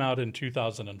Crossfire came out in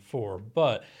 2004,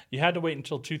 but you had to wait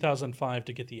until 2005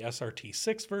 to get the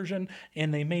SRT6 version,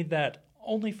 and they made that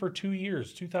only for 2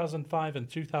 years, 2005 and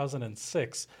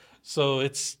 2006. So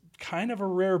it's kind of a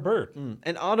rare bird.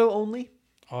 And auto only.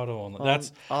 Auto only.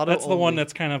 That's auto the one only.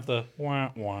 that's kind of the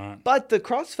wah-wah. But the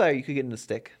Crossfire you could get in a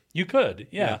stick. You could,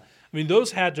 yeah. I mean,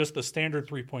 those had just the standard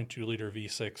 3.2-liter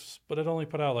V6, but it only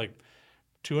put out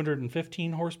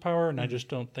 215 horsepower, and I just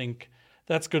don't think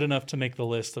that's good enough to make the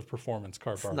list of performance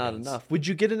car bargains. Not enough. Would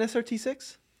you get an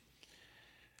SRT6?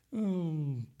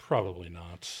 Probably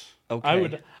not.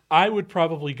 Okay. I would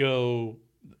probably go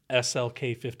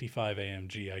SLK 55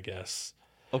 AMG, I guess.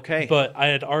 Okay. But I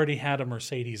had already had a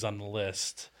Mercedes on the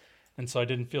list, and so I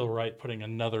didn't feel right putting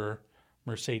another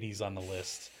Mercedes on the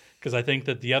list because I think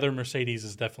that the other Mercedes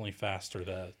is definitely faster,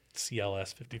 the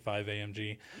CLS 55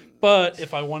 AMG. But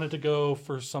if I wanted to go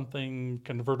for something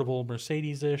convertible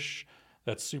Mercedes-ish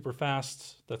that's super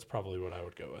fast, that's probably what I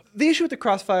would go with. The issue with the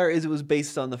Crossfire is it was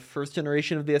based on the first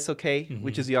generation of the SLK,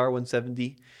 which is the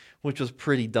R170, which was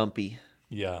pretty dumpy,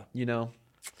 Yeah. you know?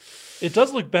 It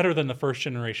does look better than the first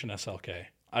generation SLK.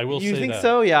 I will say that. You think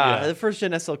so? Yeah. The first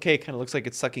gen SLK kind of looks like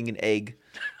it's sucking an egg.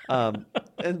 And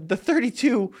the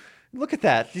 32, look at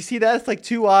that. Do you see that? It's like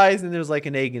two eyes and there's like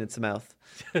an egg in its mouth.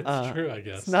 It's true, I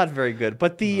guess. It's not very good.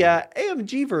 But the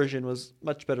AMG version was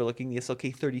much better looking, the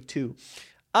SLK 32.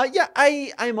 Yeah,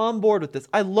 I'm on board with this.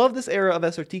 I love this era of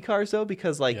SRT cars, though,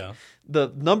 because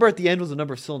the number at the end was the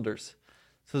number of cylinders.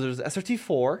 So there's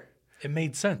SRT4. It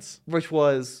made sense. Which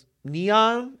was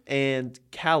Neon and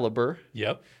Caliber.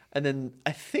 Yep. And then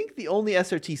I think the only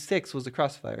SRT6 was the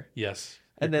Crossfire. Yes.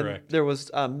 And then correct. there was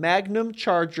Magnum,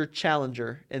 Charger,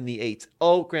 Challenger in the 8.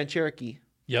 Oh, Grand Cherokee.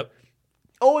 Yep.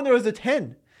 Oh, and there was a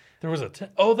 10. There was a 10.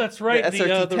 Oh, that's right. The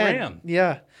SRT10. Ram.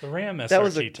 Yeah. The Ram SRT10.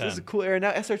 That was a cool era.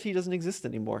 Now SRT doesn't exist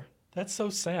anymore. That's so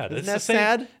sad. Isn't It's that the same,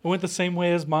 sad? It went the same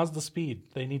way as Mazda Speed.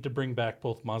 They need to bring back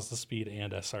both Mazda Speed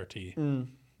and SRT,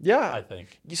 Yeah. I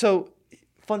think. So,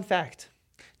 fun fact.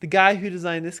 The guy who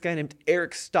designed this guy named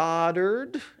Eric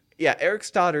Stoddard. Yeah, Eric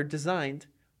Stoddard designed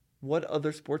what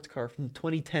other sports car from the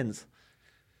 2010s?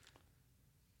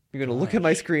 You're going to look at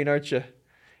my screen, aren't you?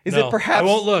 Is No, it perhaps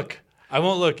I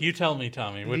won't look. You tell me,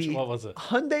 Tommy. What was it?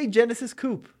 Hyundai Genesis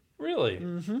Coupe? Really?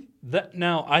 Mm-hmm.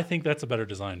 Now, I think that's a better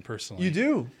design, personally. You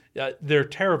do? Yeah, they're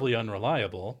terribly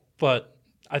unreliable, but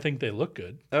I think they look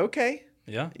good. Okay.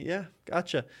 Yeah. Yeah,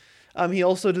 gotcha. He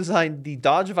also designed the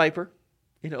Dodge Viper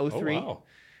in 03. Oh, wow.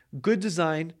 Good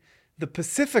design. The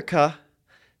Pacifica,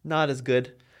 not as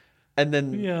good. And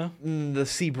then the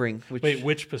Sebring. Wait,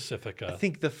 which Pacifica? I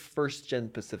think the first gen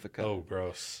Pacifica. Oh,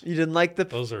 gross. You didn't like the...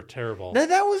 Those are terrible. Now,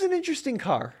 that was an interesting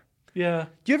car. Yeah.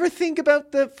 Do you ever think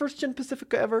about the first gen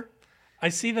Pacifica ever? I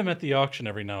see them at the auction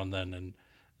every now and then, and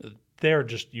they're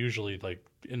just usually like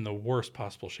in the worst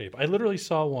possible shape. I literally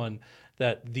saw one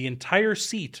that the entire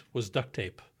seat was duct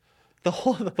tape. The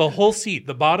whole... The whole seat,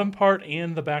 the bottom part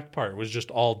and the back part was just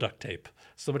all duct tape.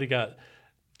 Somebody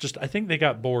I think they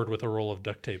got bored with a roll of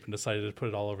duct tape and decided to put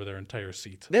it all over their entire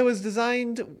seat. It was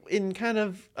designed in kind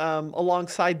of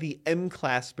alongside the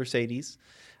M-Class Mercedes.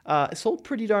 It sold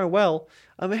pretty darn well.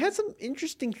 It had some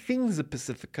interesting things, the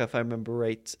Pacifica, if I remember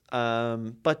right.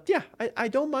 But yeah, I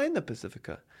don't mind the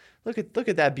Pacifica. Look at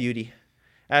that beauty.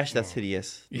 Ash, that's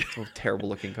hideous. It's a terrible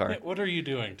looking car. What are you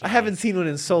doing, Tommy? I haven't seen one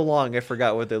in so long, I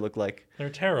forgot what they look like.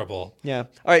 They're terrible. Yeah.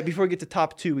 All right, before we get to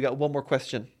top two, we got one more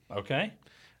question. Okay.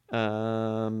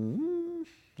 Well,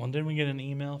 didn't we get an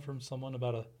email from someone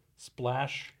about a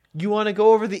splash? You want to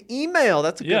go over the email?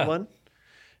 That's a good Yeah.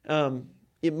 one.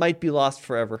 It might be lost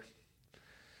forever.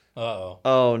 Uh-oh.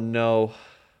 Oh, no.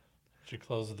 Did you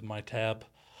close my tab?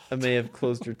 I may have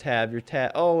closed your tab.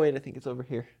 Oh, wait, I think it's over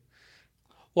here.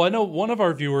 Well, I know one of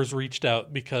our viewers reached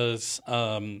out because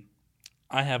I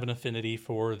have an affinity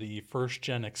for the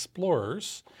first-gen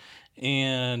Explorers.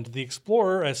 And the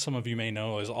Explorer, as some of you may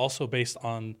know, is also based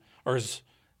on,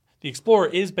 the Explorer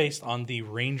is based on the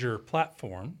Ranger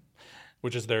platform,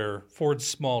 which is their Ford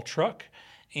small truck.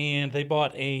 And they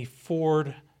bought a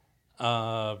Ford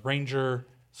Ranger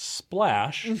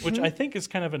Splash, which I think is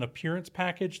kind of an appearance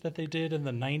package that they did in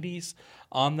the 90s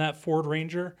on that Ford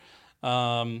Ranger.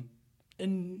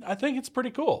 And I think it's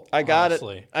pretty cool. I got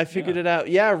honestly. it. I figured it out.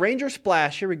 Yeah, Ranger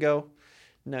Splash. Here we go.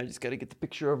 Now I just got to get the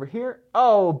picture over here.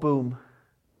 Oh, boom.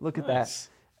 Look at Nice.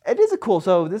 that. It is a cool.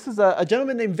 So this is a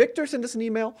gentleman named Victor sent us an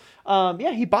email.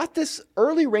 Yeah, he bought this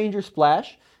early Ranger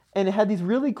Splash, and it had these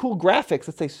really cool graphics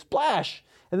that say Splash.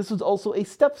 And this was also a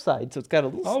step side, so it's got a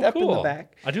little step in the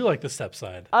back. I do like the step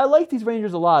side. I like these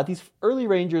Rangers a lot. These early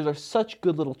Rangers are such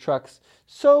good little trucks.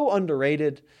 So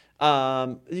underrated.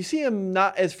 You see them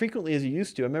not as frequently as you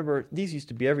used to. I remember these used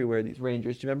to be everywhere, these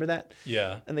Rangers. Do you remember that?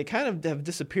 Yeah. And they kind of have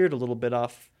disappeared a little bit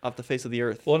off the face of the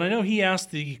earth. Well, and I know he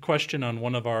asked the question on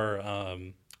one of our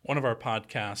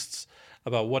podcasts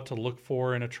about what to look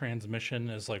for in a transmission,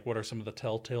 is like what are some of the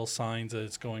telltale signs that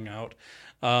it's going out.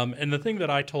 And the thing that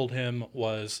I told him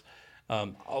was,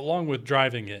 along with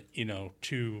driving it,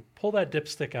 to pull that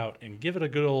dipstick out and give it a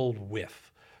good old whiff.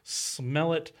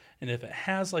 Smell it, and if it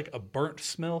has like a burnt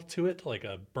smell to it, like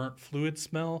a burnt fluid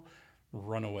smell,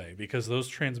 run away, because those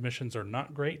transmissions are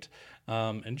not great.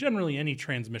 And generally any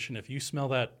transmission, if you smell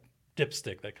that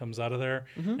dipstick that comes out of there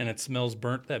and it smells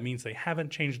burnt, that means they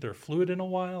haven't changed their fluid in a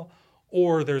while,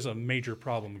 or there's a major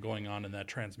problem going on in that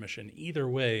transmission. Either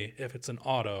way, if it's an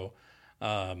auto,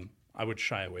 I would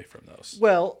shy away from those.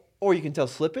 Well, or you can tell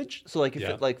slippage. So like if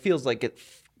Yeah. it like feels like it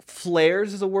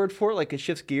flares is a word for it, like it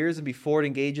shifts gears and before it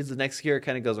engages the next gear, it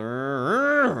kind of goes.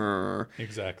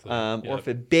 Exactly. Or Yep. if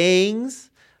it bangs,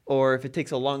 or if it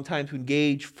takes a long time to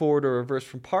engage forward or reverse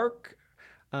from park.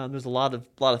 There's a lot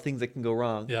of things that can go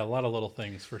wrong. Yeah, a lot of little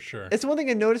things for sure. It's one thing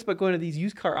I noticed about going to these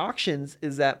used car auctions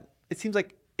is that it seems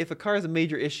like if a car has a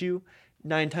major issue,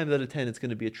 9 times out of 10 it's going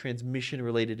to be a transmission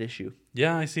related issue.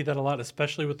 Yeah, I see that a lot,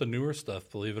 especially with the newer stuff,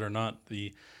 believe it or not.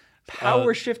 The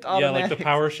Power shift Yeah, like automatics. the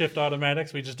power shift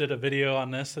automatics. We just did a video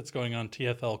on this that's going on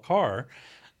TFL Car,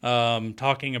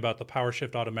 talking about the power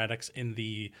shift automatics in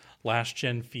the last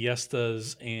gen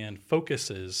Fiestas and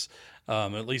Focuses.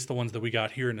 At least the ones that we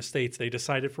got here in the States, they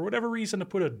decided for whatever reason to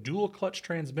put a dual clutch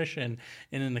transmission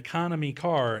in an economy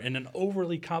car, and an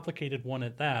overly complicated one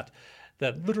at that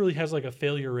literally has like a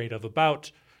failure rate of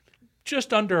about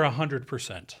just under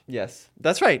 100%. Yes,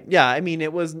 that's right. Yeah, I mean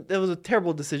it was a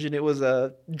terrible decision. It was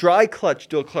a dry clutch,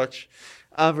 dual clutch,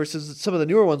 versus some of the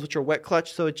newer ones which are wet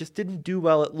clutch. So it just didn't do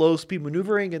well at low speed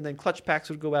maneuvering, and then clutch packs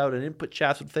would go out and input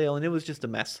shafts would fail, and it was just a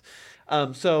mess.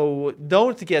 So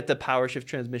don't get the power shift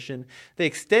transmission. They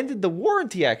extended the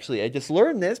warranty. Actually, I just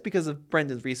learned this because of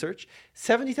Brendan's research.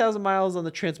 70,000 miles on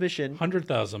the transmission.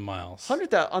 100,000 miles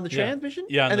 100,000 on the Yeah. transmission.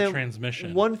 Yeah, on and the then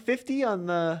transmission. 150 on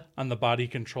the. on the body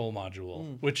control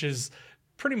module, which is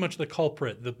pretty much the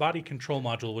culprit. The body control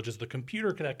module, which is the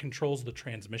computer that controls the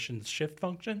transmission's shift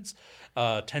functions,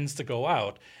 tends to go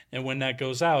out. And when that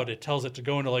goes out, it tells it to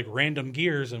go into like random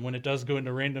gears. And when it does go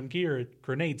into random gear, it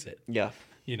grenades it. Yeah.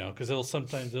 You know, because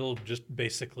it'll just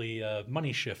basically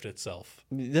money shift itself.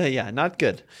 Yeah, not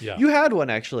good. Yeah. You had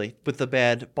one actually with the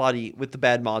bad body, with the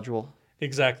bad module.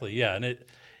 Exactly, yeah, and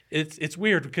it's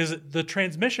weird because the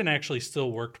transmission actually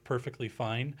still worked perfectly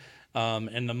fine,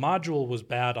 and the module was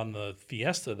bad on the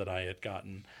Fiesta that I had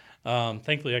gotten.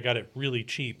 Thankfully, I got it really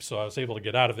cheap, so I was able to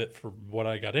get out of it for what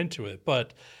I got into it.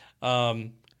 But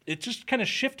it just kind of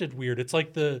shifted weird. It's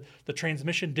like the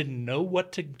transmission didn't know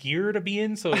what to gear to be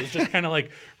in, so it was just kind of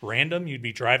like random. You'd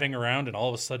be driving around, and all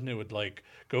of a sudden it would like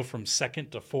go from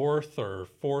second to fourth or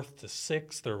fourth to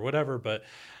sixth or whatever. But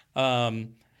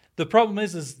the problem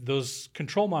is those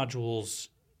control modules,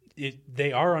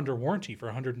 they are under warranty for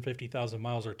 150,000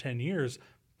 miles or 10 years,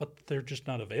 but they're just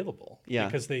not available. Yeah.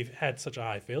 Because they've had such a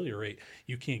high failure rate.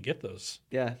 You can't get those.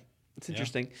 Yeah, it's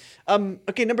interesting.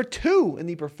 Okay, number 2 in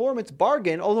the performance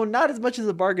bargain, although not as much as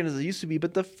a bargain as it used to be,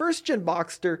 but the first gen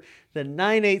Boxster, the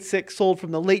 986, sold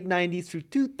from the late 90s through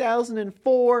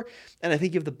 2004, and I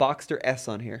think you have the Boxster S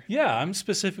on here. Yeah, I'm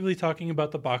specifically talking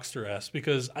about the Boxster S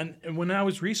because when I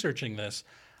was researching this,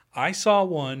 I saw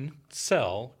one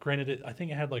sell. Granted, I think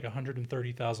it had like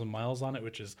 130,000 miles on it,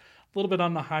 which is a little bit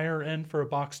on the higher end for a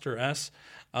Boxster S.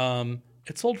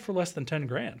 It sold for less than 10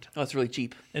 grand. Oh, it's really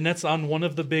cheap. And that's on one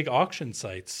of the big auction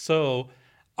sites. So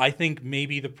I think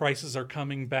maybe the prices are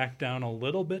coming back down a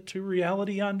little bit to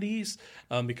reality on these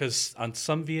because on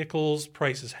some vehicles,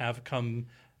 prices have come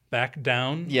back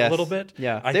down a little bit.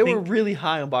 Yeah, I they think were really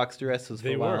high on Boxster S's for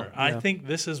They a while. were. I think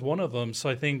this is one of them. So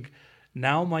I think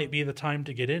now might be the time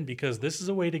to get in because this is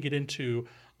a way to get into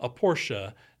a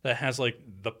Porsche that has like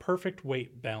the perfect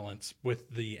weight balance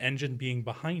with the engine being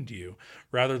behind you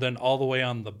rather than all the way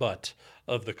on the butt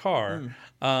of the car.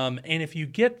 And if you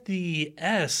get the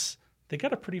S, they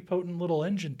got a pretty potent little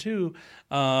engine too.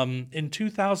 In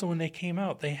 2000 when they came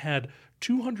out, they had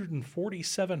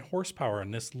 247 horsepower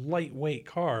in this lightweight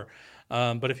car.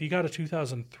 But if you got a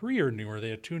 2003 or newer, they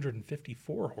had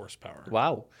 254 horsepower.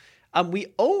 Wow. We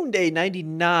owned a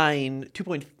 99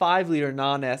 2.5 liter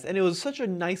non-S, and it was such a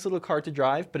nice little car to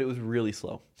drive, but it was really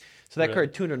slow. So that car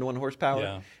had 201 horsepower,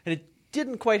 Yeah. and it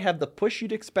didn't quite have the push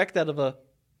you'd expect out of a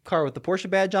car with the Porsche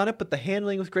badge on it, but the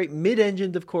handling was great.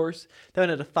 Mid-engined, of course. That one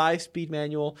had a 5-speed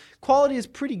manual. Quality is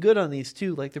pretty good on these,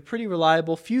 too. Like, they're pretty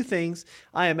reliable. Few things.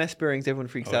 IMS bearings everyone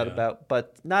freaks out about,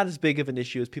 but not as big of an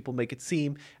issue as people make it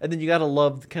seem. And then you got to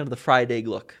love kind of the fried egg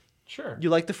look. Sure. You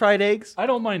like the fried eggs? I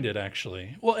don't mind it,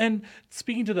 actually. Well, and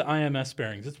speaking to the IMS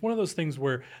bearings, it's one of those things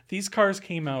where these cars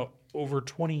came out over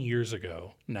 20 years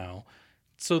ago now.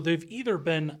 So they've either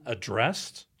been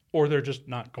addressed or they're just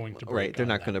not going to break. Right, they're on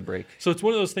not that. going to break. So it's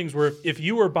one of those things where if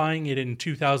you were buying it in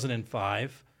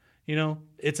 2005, you know,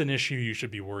 it's an issue you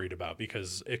should be worried about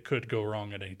because it could go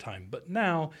wrong at any time. But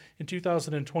now, in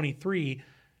 2023,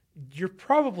 you're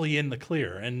probably in the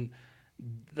clear. And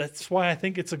that's why I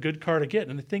think it's a good car to get.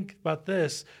 And think about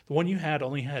this. The one you had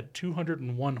only had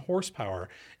 201 horsepower.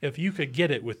 If you could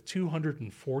get it with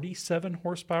 247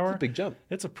 horsepower, It's a big jump.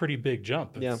 It's a pretty big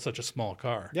jump. Yeah. It's such a small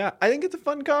car. Yeah, I think it's a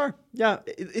fun car. Yeah,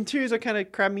 interiors are kind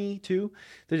of crummy too.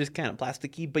 They're just kind of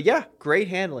plasticky, but yeah, great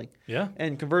handling. Yeah.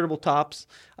 And convertible tops.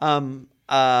 I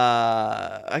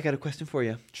got a question for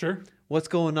you. Sure. What's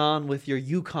going on with your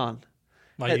Yukon?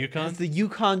 My Yukon? Has the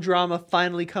Yukon drama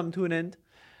finally come to an end?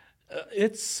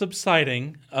 It's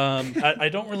subsiding. I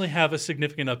don't really have a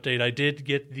significant update. I did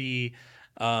get the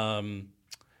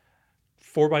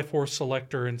 4x4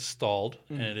 selector installed,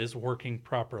 and it is working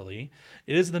properly.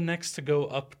 It is the next to go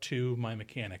up to my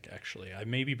mechanic, actually. I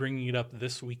may be bringing it up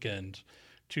this weekend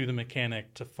to the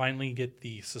mechanic to finally get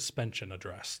the suspension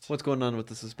addressed. What's going on with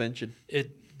the suspension?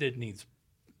 It needs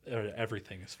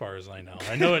everything as far as I know.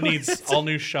 I know it needs all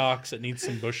new shocks. It needs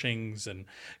some bushings, and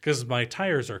because my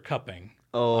tires are cupping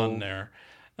on there.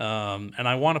 And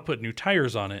I want to put new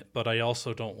tires on it, but I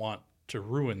also don't want to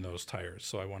ruin those tires.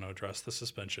 So I want to address the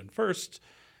suspension first.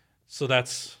 So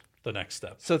that's the next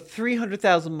step. So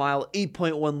 300,000 mile,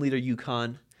 8.1 liter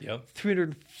Yukon. Yep.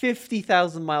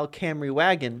 350,000 mile Camry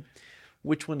wagon.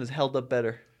 Which one has held up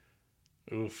better?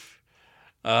 Oof.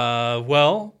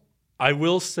 Well, I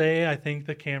will say I think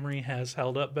the Camry has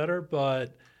held up better,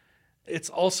 but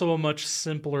it's also a much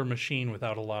simpler machine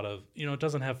without a lot of, it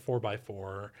doesn't have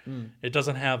 4x4. It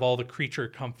doesn't have all the creature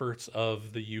comforts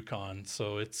of the Yukon.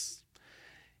 So it's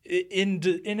in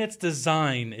its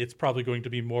design, it's probably going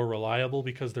to be more reliable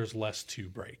because there's less to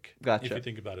break. Gotcha. If you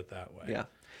think about it that way. Yeah.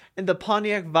 And the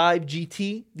Pontiac Vibe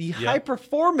GT, the high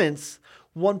performance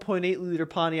 1.8 liter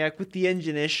Pontiac with the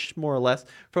engine-ish, more or less,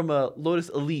 from a Lotus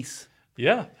Elise.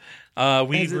 Yeah.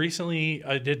 We've recently,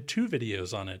 I did 2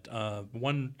 videos on it.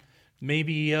 One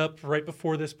maybe up right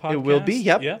before this podcast. It will be,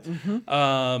 yep. Yeah.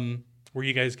 Where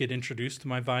you guys get introduced to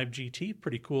my Vibe GT.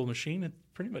 Pretty cool machine. It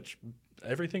pretty much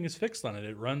everything is fixed on it.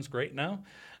 It runs great now.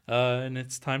 And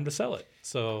it's time to sell it.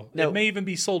 So Now, it may even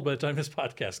be sold by the time this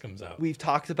podcast comes out. We've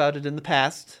talked about it in the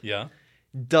past. Yeah.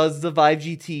 Does the Vibe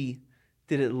GT,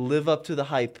 did it live up to the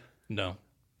hype? No.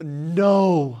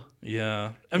 No.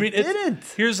 Yeah. I mean, It didn't.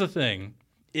 Here's the thing.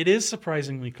 It is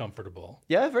surprisingly comfortable.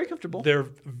 Yeah, very comfortable. They're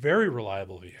very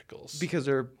reliable vehicles. Because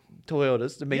they're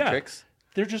Toyotas, the Matrix.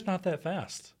 They're just not that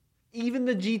fast. Even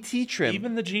the GT trim.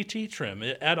 Even the GT trim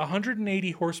at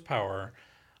 180 horsepower,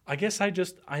 I guess I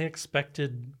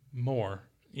expected more.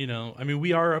 I mean,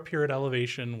 we are up here at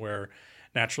elevation where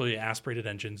naturally aspirated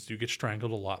engines do get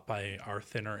strangled a lot by our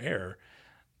thinner air.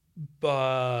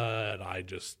 But I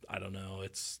don't know.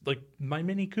 It's like my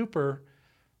Mini Cooper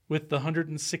with the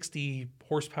 160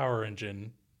 horsepower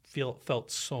engine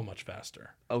felt so much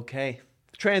faster. Okay.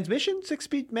 Transmission,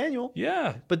 6-speed manual.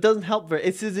 Yeah. But doesn't help very.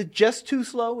 Is it just too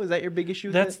slow? Is that your big issue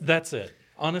with it? That's it.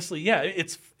 Honestly, yeah,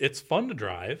 it's fun to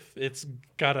drive. It's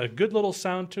got a good little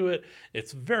sound to it.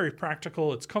 It's very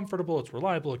practical. It's comfortable. It's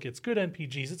reliable. It gets good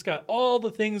MPGs. It's got all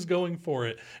the things going for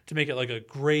it to make it like a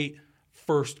great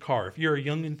first car. If you're a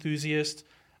young enthusiast,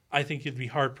 I think you'd be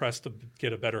hard-pressed to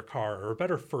get a better car or a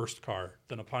better first car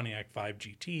than a Pontiac Vibe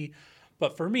GT.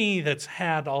 But for me, that's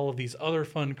had all of these other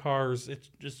fun cars,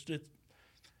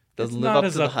 Doesn't live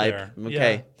up to the hype. there.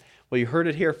 Okay. Yeah. Well, you heard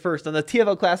it here first on the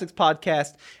TFL Classics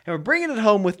podcast, and we're bringing it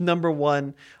home with number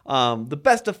 1, the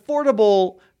best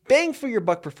affordable bang for your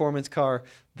buck performance car,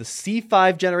 the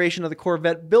C5 generation of the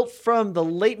Corvette, built from the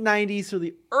late 90s to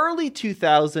the early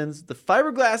 2000s, the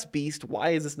fiberglass beast.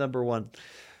 Why is this number 1?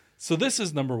 So this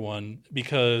is number 1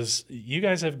 because you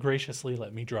guys have graciously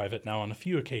let me drive it now on a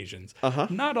few occasions.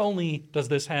 Not only does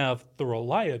this have the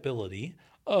reliability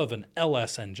of an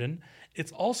LS engine,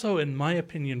 it's also, in my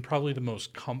opinion, probably the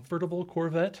most comfortable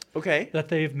Corvette that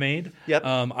they've made. Yep.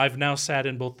 I've now sat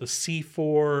in both the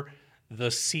C4, the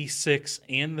C6,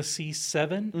 and the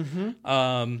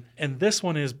C7. And this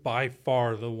one is by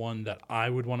far the one that I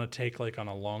would want to take like on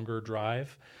a longer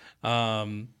drive.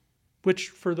 Which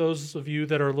for those of you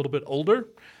that are a little bit older,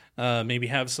 maybe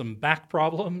have some back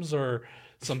problems or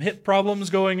some hip problems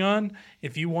going on,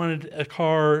 if you wanted a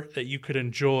car that you could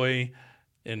enjoy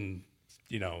and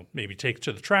maybe take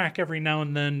to the track every now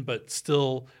and then, but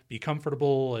still be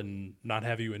comfortable and not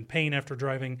have you in pain after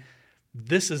driving,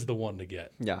 this is the one to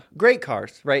get. Yeah, great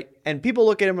cars, right? And people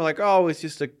look at them and are like, oh, it's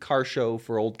just a car show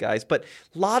for old guys. But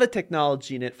a lot of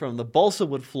technology in it, from the balsa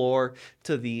wood floor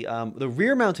to the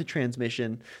rear-mounted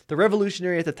transmission, the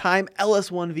revolutionary at the time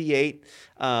LS1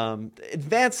 V8,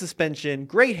 advanced suspension,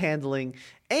 great handling,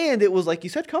 And it was, like you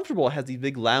said, comfortable. It has these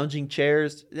big lounging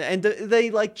chairs. And they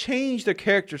like change their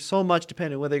character so much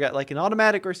depending on whether they got like an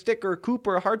automatic or stick or a coupe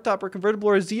or a hardtop or convertible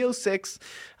or a Z06.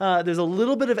 There's a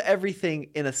little bit of everything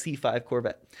in a C5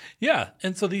 Corvette. Yeah.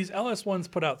 And so these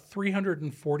LS1s put out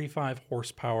 345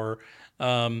 horsepower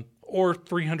or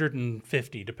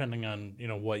 350, depending on,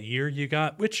 what year you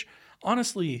got, which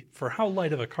honestly, for how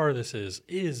light of a car this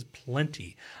is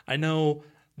plenty. I know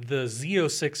the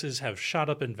Z06s have shot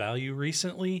up in value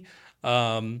recently.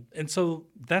 And so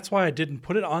that's why I didn't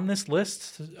put it on this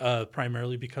list,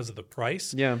 primarily because of the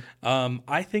price. Yeah.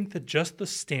 I think that just the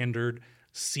standard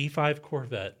C5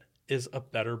 Corvette is a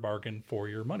better bargain for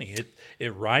your money.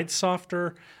 It rides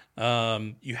softer.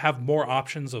 You have more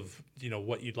options of,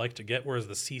 what you'd like to get, whereas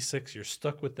the C6, you're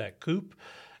stuck with that coupe.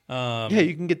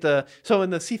 You can get so in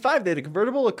the C5, they had a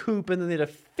convertible, a coupe, and then they had a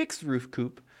fixed roof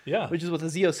coupe. Yeah. Which is what the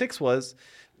Z06 was.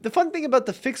 The fun thing about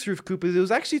the fixed roof coupe is it was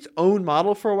actually its own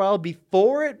model for a while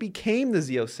before it became the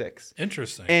Z06.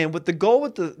 Interesting. And what the goal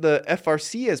with the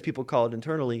FRC, as people call it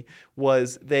internally,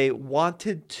 was they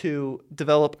wanted to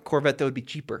develop a Corvette that would be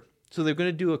cheaper. So they're going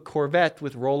to do a Corvette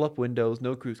with roll-up windows,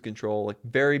 no cruise control, like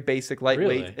very basic,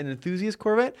 lightweight, Really? an enthusiast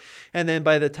Corvette. And then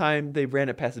by the time they ran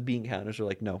it past the bean counters, they're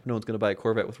like, no one's going to buy a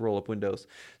Corvette with roll-up windows.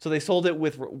 So they sold it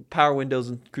with power windows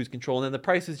and cruise control. And then the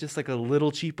price is just like a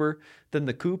little cheaper than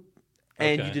the coupe.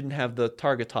 And Okay. you didn't have the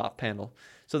Targa top panel.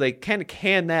 So they kind of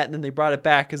canned that, and then they brought it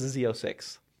back as a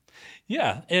Z06.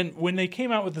 Yeah, and when they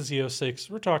came out with the Z06,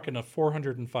 we're talking a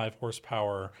 405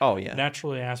 horsepower, Oh, yeah.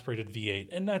 naturally aspirated V8,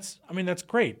 and that's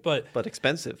great, but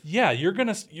Expensive. yeah, you're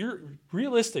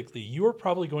realistically, you're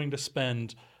probably going to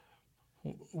spend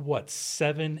what,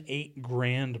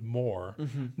 $7-8 more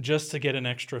just to get an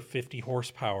extra 50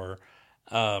 horsepower.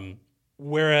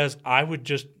 Whereas I would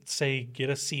just say get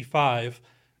a C5,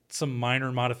 some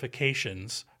minor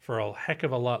modifications for a heck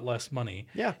of a lot less money.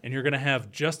 Yeah. And you're going to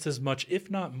have just as much,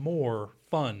 if not more,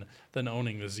 fun than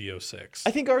owning the Z06.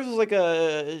 I think ours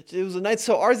was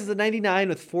so ours is a 99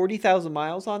 with 40,000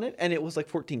 miles on it, and it was like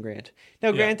 14 grand.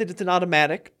 Now, granted, it's an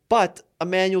automatic, but a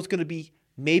manual's going to be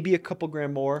maybe a couple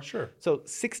grand more. Sure. So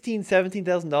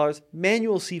 $16,000-$17,000,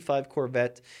 manual C5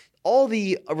 Corvette. All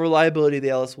the reliability of the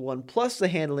LS1 plus the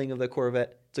handling of the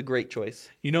Corvette, it's a great choice.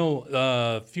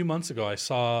 A few months ago, I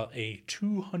saw a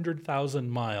 200,000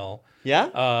 mile Yeah?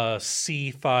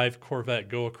 C5 Corvette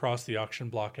go across the auction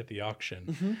block at the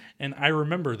auction. And I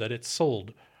remember that it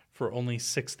sold for only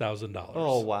 $6,000.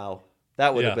 Oh, wow.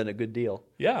 That would have Yeah. been a good deal.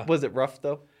 Yeah. Was it rough,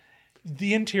 though?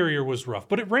 The interior was rough,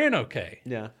 but it ran okay.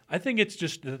 Yeah. I think it's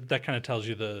just that kind of tells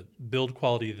you the build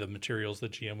quality of the materials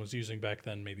that GM was using back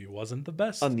then maybe wasn't the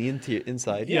best. On the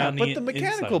inside. Yeah, Yeah, on but the the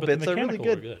mechanical inside, but the bits are really mechanical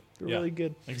were good. good. They're Yeah. really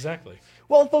good. Exactly.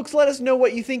 Well, folks, let us know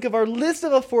what you think of our list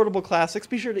of affordable classics.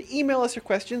 Be sure to email us your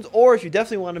questions, or if you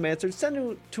definitely want them answered, send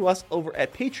them to us over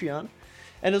at Patreon.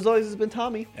 And as always, it's been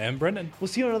Tommy. And Brendan. We'll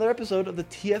see you on another episode of the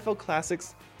TFL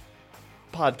Classics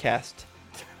podcast.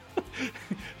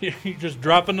 You're just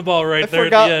dropping the ball right I there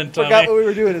forgot, at the end, Tommy. forgot what we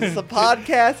were doing. Is this a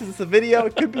podcast? Is this a video?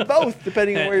 It could be both,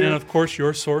 depending on where and you're. of course,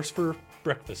 your source for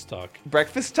breakfast talk.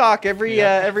 Breakfast talk every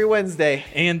Wednesday.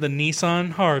 And the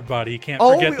Nissan Hardbody. You can't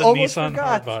Oh, forget we the almost Nissan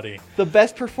forgot. Hardbody. The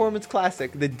best performance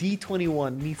classic, the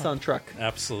D21 Nissan truck.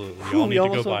 Absolutely. Whew, You all we need to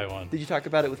almost go buy went- one. Did you talk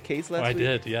about it with Case last I week?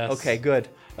 did, yes. Okay, good.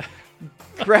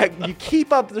 Greg, you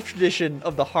keep up the tradition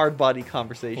of the hard body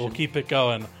conversation. We'll keep it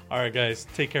going. All right, guys.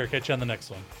 Take care. Catch you on the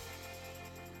next one.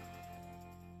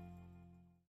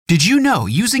 Did you know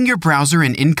using your browser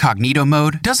in incognito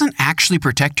mode doesn't actually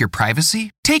protect your privacy?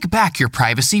 Take back your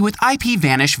privacy with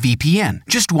IPVanish VPN.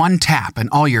 Just one tap and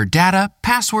all your data,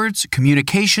 passwords,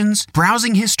 communications,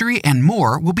 browsing history, and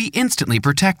more will be instantly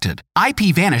protected.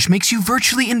 IPVanish makes you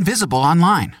virtually invisible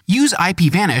online. Use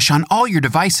IPVanish on all your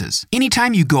devices,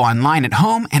 anytime you go online at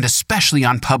home and especially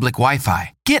on public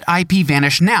Wi-Fi. Get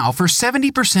IPVanish now for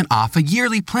 70% off a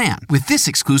yearly plan with this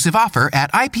exclusive offer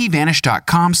at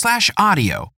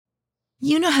ipvanish.com/audio.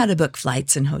 You know how to book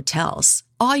flights and hotels.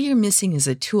 All you're missing is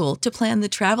a tool to plan the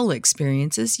travel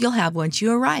experiences you'll have once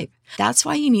you arrive. That's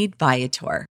why you need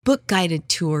Viator. Book guided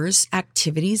tours,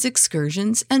 activities,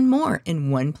 excursions, and more in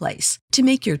one place to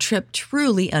make your trip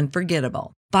truly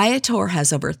unforgettable. Viator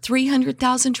has over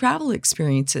 300,000 travel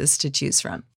experiences to choose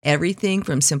from. Everything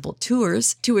from simple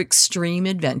tours to extreme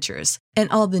adventures and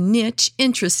all the niche,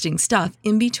 interesting stuff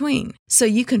in between. So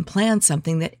you can plan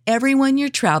something that everyone you're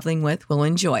traveling with will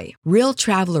enjoy. Real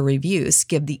traveler reviews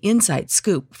give the inside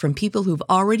scoop from people who've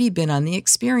already been on the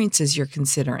experiences you're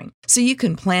considering. So you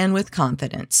can plan with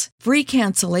confidence. Free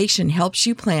cancellation helps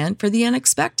you plan for the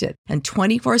unexpected. And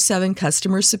 24/7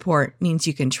 customer support means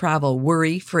you can travel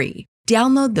worry-free.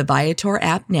 Download the Viator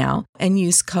app now and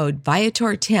use code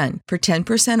Viator10 for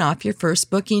 10% off your first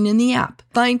booking in the app.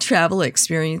 Find travel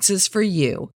experiences for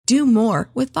you. Do more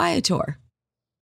with Viator.